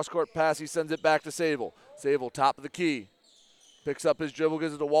on a cross-court pass. He sends it back to Sable. Sable, top of the key. Picks up his dribble,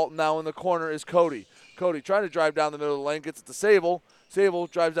 gives it to Walton. Now in the corner is Cody. Cody trying to drive down the middle of the lane, gets it to Sable. Sable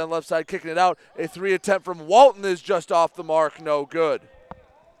drives down left side, kicking it out. A three attempt from Walton is just off the mark, no good.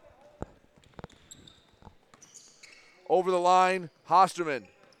 Over the line, Hosterman.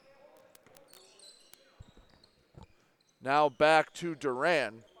 Now back to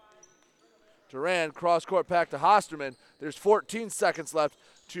Duran. Duran, cross-court pack to Hosterman. There's 14 seconds left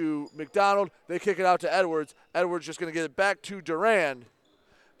to McDonald. They kick it out to Edwards. Edwards just going to get it back to Duran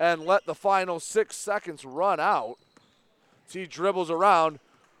and let the final 6 seconds run out. So he dribbles around.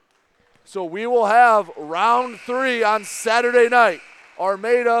 So we will have round 3 on Saturday night.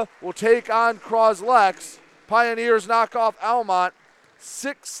 Armada will take on Cros-Lex. Pioneers knock off Almont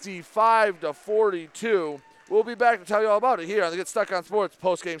 65-42. We'll be back to tell you all about it here on the Get Stuck on Sports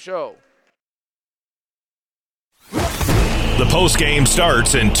postgame show. The postgame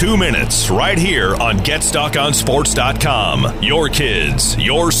starts in 2 minutes right here on GetStuckOnSports.com. Your kids,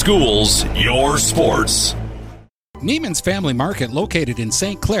 your schools, your sports. Neiman's Family Market, located in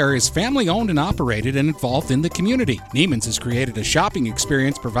St. Clair, is family-owned and operated and involved in the community. Neiman's has created a shopping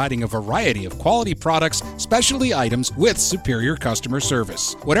experience providing a variety of quality products, specialty items with superior customer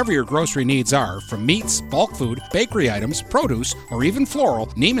service. Whatever your grocery needs are, from meats, bulk food, bakery items, produce, or even floral,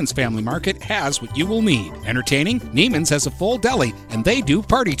 Neiman's Family Market has what you will need. Entertaining? Neiman's has a full deli, and they do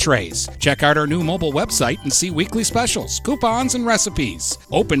party trays. Check out our new mobile website and see weekly specials, coupons, and recipes.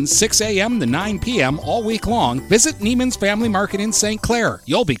 Open 6 a.m. to 9 p.m. all week long. Visit Neiman's Family Market in St. Clair.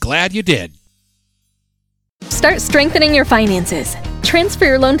 You'll be glad you did. Start strengthening your finances. Transfer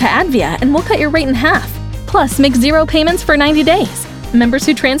your loan to Advia and we'll cut your rate in half. Plus, make 0 payments for 90 days. Members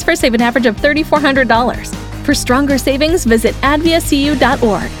who transfer save an average of $3,400. For stronger savings, visit adviacu.org.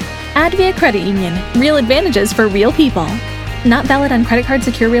 Advia Credit Union. Real advantages for real people. Not valid on credit card,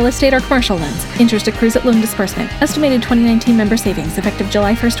 secure real estate, or commercial loans. Interest accrues at loan disbursement. Estimated 2019 member savings effective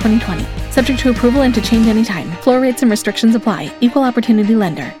July 1st, 2020. Subject to approval and to change anytime. Floor rates and restrictions apply. Equal opportunity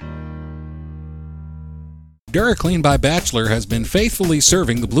lender. DuraClean by Bachelor has been faithfully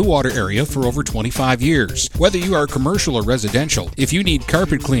serving the Blue Water area for over 25 years. Whether you are commercial or residential, if you need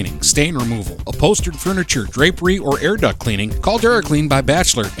carpet cleaning, stain removal, upholstered furniture, drapery, or air duct cleaning, call DuraClean by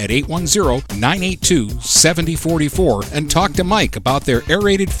Bachelor at 810-982-7044 and talk to Mike about their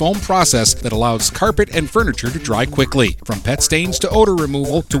aerated foam process that allows carpet and furniture to dry quickly. From pet stains to odor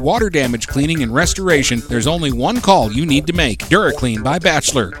removal to water damage cleaning and restoration, there's only one call you need to make. DuraClean by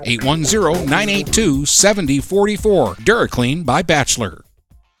Bachelor, 810-982-7044. DuraClean by Bachelor.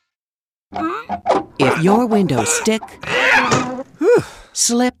 If your windows stick,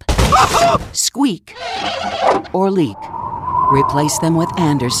 slip, squeak, or leak, replace them with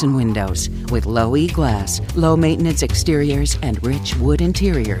Andersen windows. With low E-glass, low maintenance exteriors, and rich wood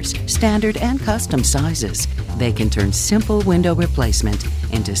interiors, standard and custom sizes, they can turn simple window replacement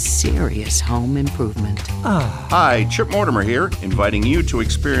into serious home improvement. Hi, Chip Mortimer here, inviting you to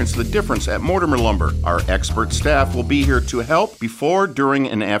experience the difference at Mortimer Lumber. Our expert staff will be here to help before, during,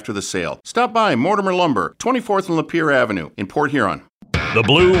 and after the sale. Stop by Mortimer Lumber, 24th and Lapeer Avenue in Port Huron. The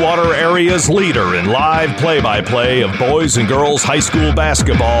Blue Water area's leader in live play-by-play of boys and girls high school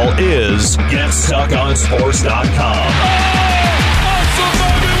basketball is GetStuckOnSports.com.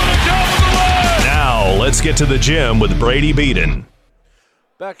 Now, let's get to the gym with Brady Beaton.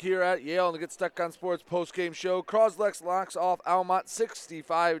 Back here at Yale on the Get Stuck on Sports postgame show, Cros-Lex locks off Almont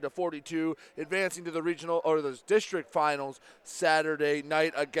 65-42, advancing to the regional or the district finals Saturday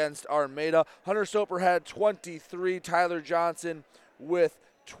night against Armada. Hunter Soper had 23, Tyler Johnson with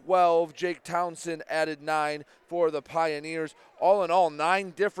 12. Jake Townsend added 9 for the Pioneers. All in all,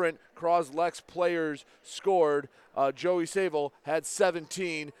 9 different Cros-Lex players scored. Joey Sable had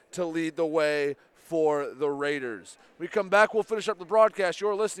 17 to lead the way for the Raiders. We come back, we'll finish up the broadcast.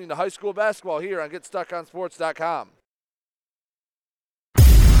 You're listening to high school basketball here on GetStuckOnSports.com.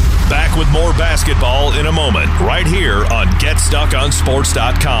 Back with more basketball in a moment, right here on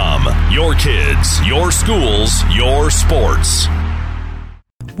GetStuckOnSports.com. Your kids, your schools, your sports.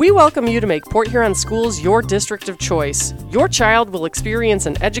 We welcome you to make Port Huron Schools your district of choice. Your child will experience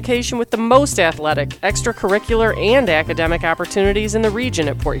an education with the most athletic, extracurricular, and academic opportunities in the region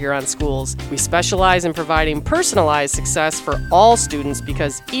at Port Huron Schools. We specialize in providing personalized success for all students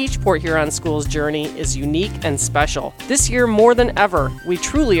because each Port Huron Schools journey is unique and special. This year, more than ever, we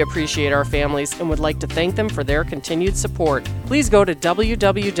truly appreciate our families and would like to thank them for their continued support. Please go to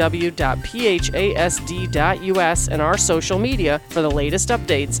www.phasd.us and our social media for the latest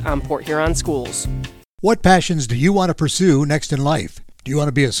updates on Port Huron Schools. What passions do you want to pursue next in life? Do you want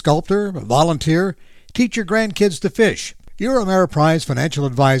to be a sculptor, a volunteer, teach your grandkids to fish? Your Ameriprise financial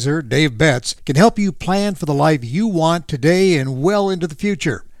advisor, Dave Betts, can help you plan for the life you want today and well into the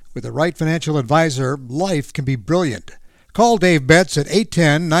future. With the right financial advisor, life can be brilliant. Call Dave Betts at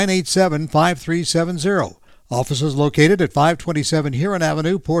 810-987-5370. Office is located at 527 Huron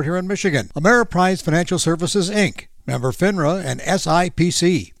Avenue, Port Huron, Michigan. Ameriprise Financial Services, Inc., member FINRA and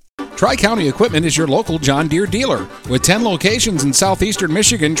SIPC. Tri-County Equipment is your local John Deere dealer. With 10 locations in southeastern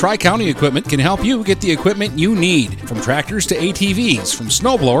Michigan, Tri-County Equipment can help you get the equipment you need. From tractors to ATVs, from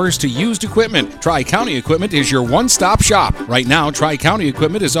snowblowers to used equipment, Tri-County Equipment is your one-stop shop. Right now, Tri-County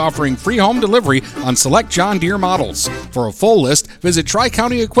Equipment is offering free home delivery on select John Deere models. For a full list, visit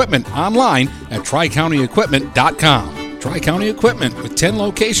Tri-County Equipment online at tricountyequipment.com. Tri-County Equipment with 10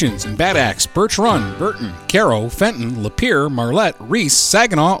 locations in Bad Axe, Birch Run, Burton, Caro, Fenton, Lapeer, Marlette, Reese,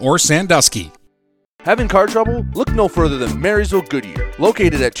 Saginaw, or Sandusky. Having car trouble? Look no further than Marysville Goodyear.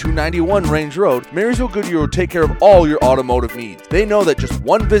 Located at 291 Range Road, Marysville Goodyear will take care of all your automotive needs. They know that just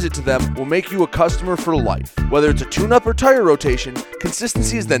one visit to them will make you a customer for life. Whether it's a tune-up or tire rotation,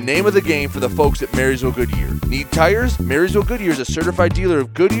 consistency is the name of the game for the folks at Marysville Goodyear. Need tires? Marysville Goodyear is a certified dealer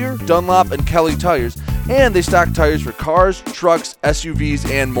of Goodyear, Dunlop, and Kelly tires, and they stock tires for cars, trucks, SUVs,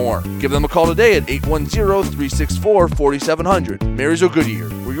 and more. Give them a call today at 810-364-4700. Marysville Goodyear,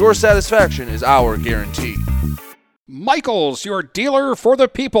 where your satisfaction is our guarantee. Michael's, your dealer for the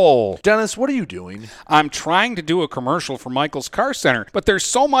people. Dennis, what are you doing? I'm trying to do a commercial for Michael's Car Center, but there's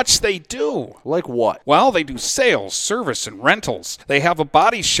so much they do. Like what? Well, they do sales, service, and rentals. They have a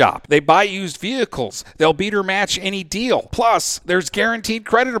body shop. They buy used vehicles. They'll beat or match any deal. Plus, there's guaranteed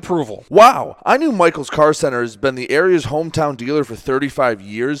credit approval. Wow, I knew Michael's Car Center has been the area's hometown dealer for 35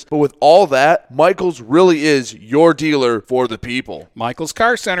 years, but with all that, Michael's really is your dealer for the people. Michael's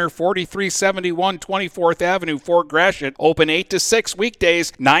Car Center, 4371 24th Avenue, Fort Gratiot. Open 8 to 6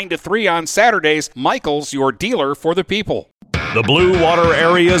 weekdays, 9 to 3 on Saturdays. Michael's, your dealer for the people. The Blue Water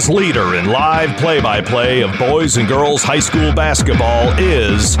Area's leader in live play-by-play of boys and girls high school basketball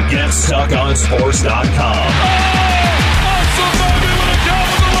is GetStuckOnSports.com.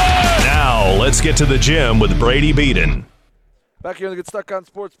 Now, let's get to the gym with Brady Beaton. Back here on the Get Stuck on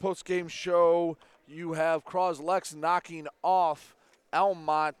Sports post-game show, you have Cros-Lex knocking off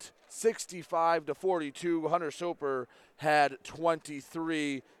Almont 65-42. Hunter Soper had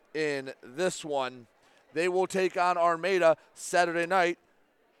 23 in this one. They will take on Armada Saturday night.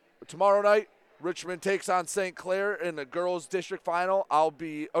 Tomorrow night, Richmond takes on St. Clair in the girls' district final.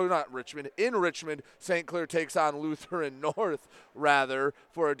 In Richmond, St. Clair takes on Lutheran North,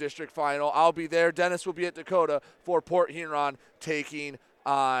 for a district final. I'll be there. Dennis will be at Dakota for Port Huron taking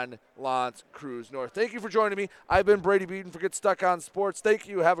on L'Anse Creuse North. Thank you for joining me. I've been Brady Beaton for Get Stuck on Sports. Thank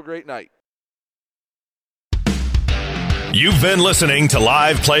you. Have a great night. You've been listening to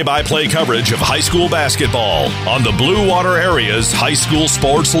live play-by-play coverage of high school basketball on the Blue Water Area's high school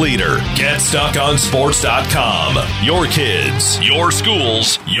sports leader. GetStuckOnSports.com. Your kids, your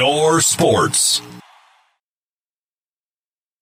schools, your sports.